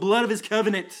Christ through the blood of his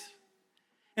covenant.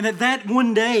 And that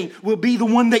one day will be the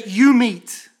one that you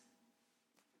meet.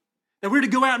 That we're to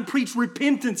go out and preach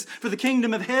repentance, for the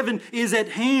kingdom of heaven is at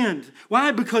hand.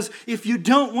 Why? Because if you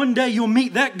don't, one day you'll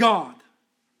meet that God.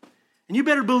 And you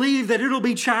better believe that it'll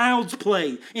be child's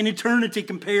play in eternity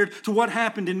compared to what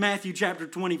happened in Matthew chapter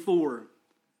 24.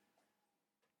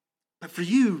 But for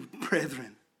you,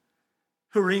 brethren,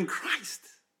 who are in Christ,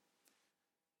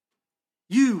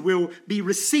 you will be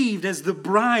received as the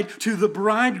bride to the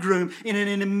bridegroom in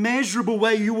an immeasurable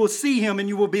way. You will see him and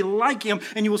you will be like him,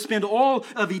 and you will spend all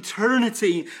of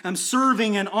eternity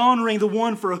serving and honoring the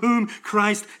one for whom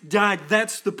Christ died.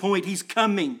 That's the point. He's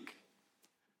coming.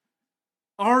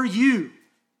 Are you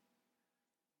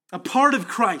a part of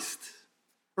Christ,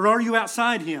 or are you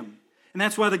outside him? And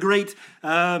that's why that great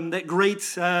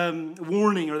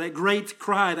warning, or that great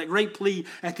cry, that great plea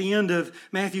at the end of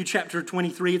Matthew chapter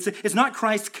 23. It's not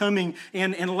Christ coming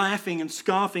and laughing and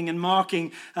scoffing and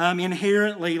mocking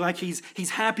inherently like he's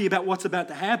happy about what's about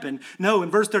to happen. No,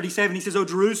 in verse 37 he says, "O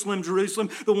Jerusalem, Jerusalem,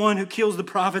 the one who kills the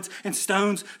prophets and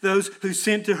stones those who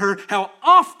sent to her, how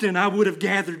often I would have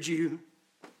gathered you."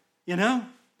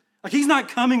 Like he's not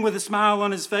coming with a smile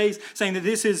on his face saying that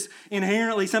this is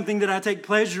inherently something that I take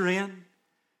pleasure in.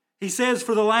 He says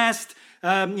for the last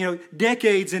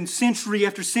decades and century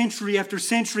after century after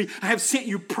century, I have sent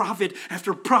you prophet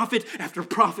after prophet after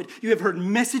prophet. You have heard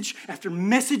message after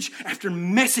message after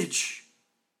message.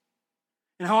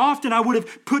 And how often I would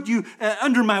have put you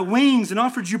under my wings and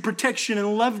offered you protection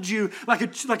and loved you like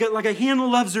a hen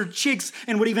loves her chicks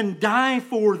and would even die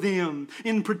for them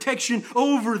in protection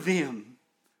over them.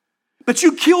 But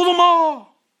you killed them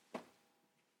all.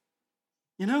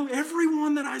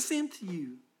 Everyone that I sent to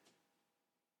you.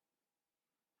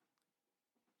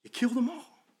 You killed them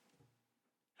all.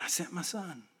 I sent my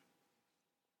son.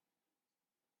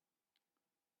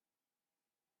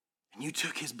 And you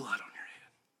took his blood on your head.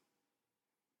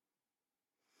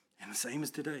 And the same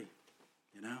as today,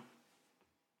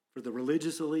 for the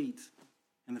religious elites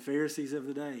and the Pharisees of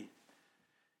the day,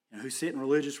 who sit in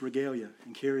religious regalia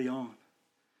and carry on.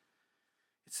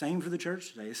 It's the same for the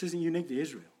church today. This isn't unique to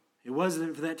Israel. It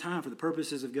wasn't for that time for the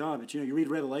purposes of God. But you read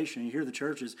Revelation and you hear the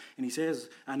churches, and he says,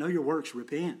 I know your works,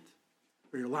 repent,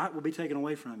 or your light will be taken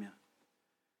away from you.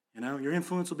 Your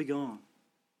influence will be gone.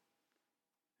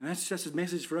 And that's just a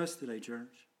message for us today,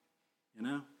 church.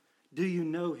 Do you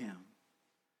know him?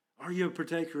 Are you a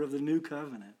partaker of the new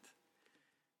covenant?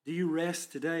 Do you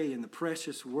rest today in the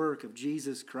precious work of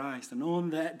Jesus Christ? And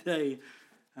on that day,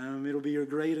 it'll be your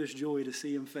greatest joy to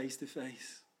see him face to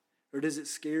face. Or does it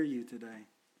scare you today?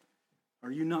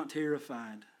 Are you not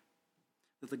terrified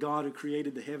that the God who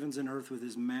created the heavens and earth with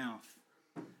his mouth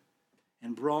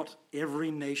and brought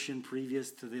every nation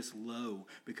previous to this low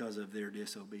because of their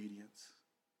disobedience,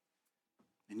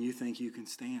 and you think you can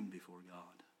stand before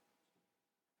God?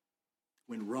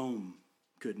 When Rome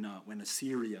could not, when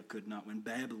Assyria could not, when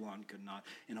Babylon could not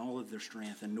in all of their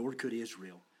strength, and nor could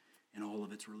Israel in all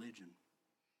of its religion.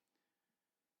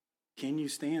 Can you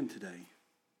stand today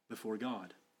before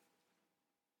God?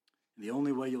 And the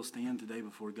only way you'll stand today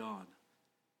before God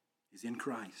is in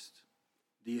Christ.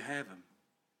 Do you have him?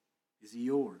 Is he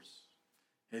yours?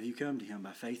 Have you come to him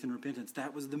by faith and repentance?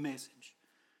 That was the message.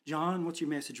 John, what's your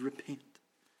message? Repent.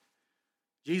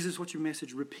 Jesus, what's your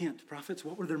message? Repent. Prophets,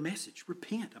 what were their message?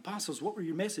 Repent. Apostles, what were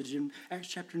your message in Acts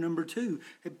chapter number 2?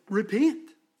 Repent.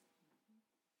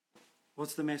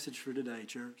 What's the message for today,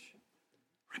 church?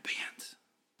 Repent.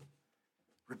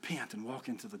 Repent and walk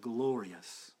into the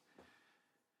glorious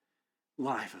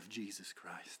life of Jesus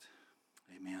Christ.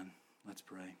 Amen. Let's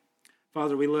pray.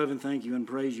 Father, we love and thank you and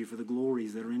praise you for the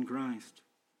glories that are in Christ.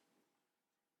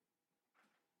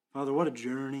 Father, what a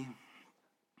journey.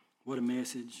 What a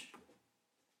message.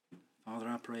 Father,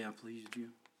 I pray I pleased you.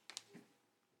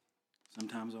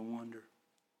 Sometimes I wonder.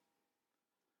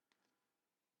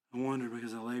 I wonder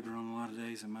because I labor on a lot of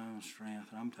days in my own strength,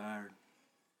 and I'm tired.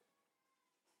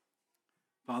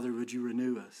 Father, would you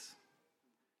renew us?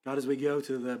 God, as we go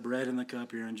to the bread and the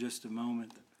cup here in just a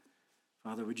moment,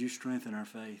 Father, would you strengthen our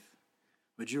faith?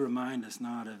 Would you remind us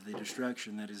not of the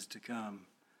destruction that is to come?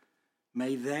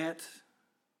 May that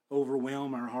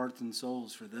overwhelm our hearts and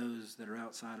souls for those that are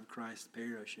outside of Christ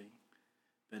perishing.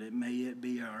 But may it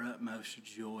be our utmost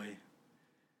joy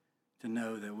to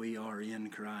know that we are in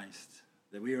Christ,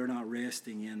 that we are not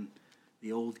resting in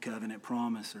the old covenant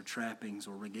promise or trappings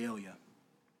or regalia.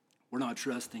 We're not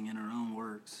trusting in our own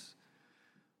works.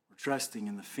 We're trusting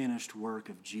in the finished work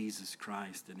of Jesus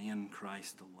Christ and in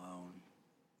Christ alone.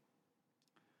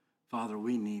 Father,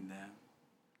 we need that.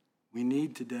 We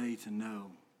need today to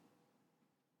know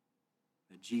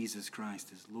that Jesus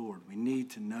Christ is Lord. We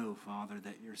need to know, Father,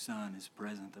 that your Son is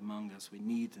present among us. We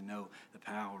need to know the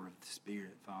power of the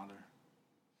Spirit, Father.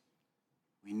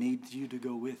 We need you to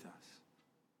go with us.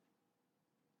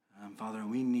 Father,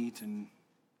 we need to,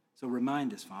 so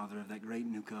remind us, Father, of that great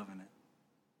new covenant.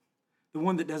 The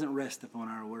one that doesn't rest upon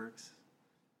our works,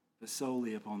 but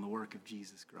solely upon the work of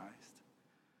Jesus Christ.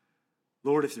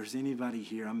 Lord, if there's anybody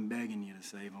here, I'm begging you to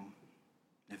save them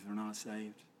if they're not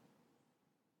saved.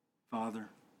 Father,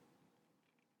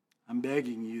 I'm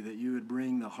begging you that you would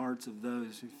bring the hearts of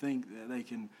those who think that they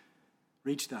can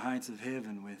reach the heights of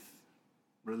heaven with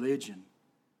religion.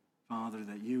 Father,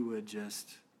 that you would just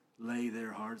lay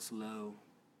their hearts low,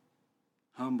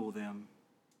 humble them,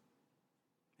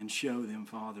 and show them,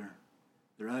 Father,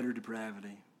 their utter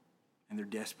depravity and their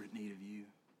desperate need of you.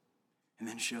 And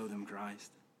then show them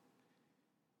Christ.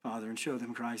 Father, and show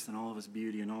them Christ in all of his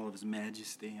beauty and all of his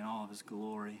majesty and all of his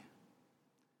glory.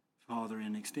 Father,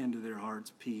 and extend to their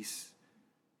hearts peace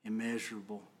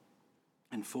immeasurable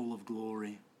and full of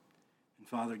glory. And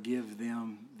Father, give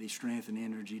them the strength and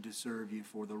energy to serve you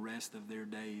for the rest of their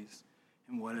days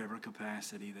in whatever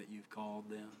capacity that you've called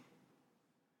them.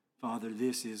 Father,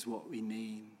 this is what we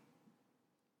need.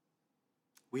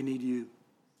 We need you.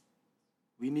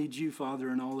 We need you, Father,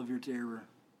 in all of your terror.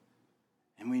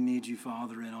 And we need you,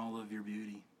 Father, in all of your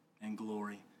beauty and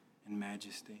glory and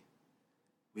majesty.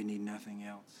 We need nothing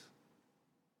else.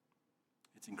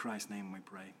 It's in Christ's name we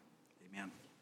pray. Amen.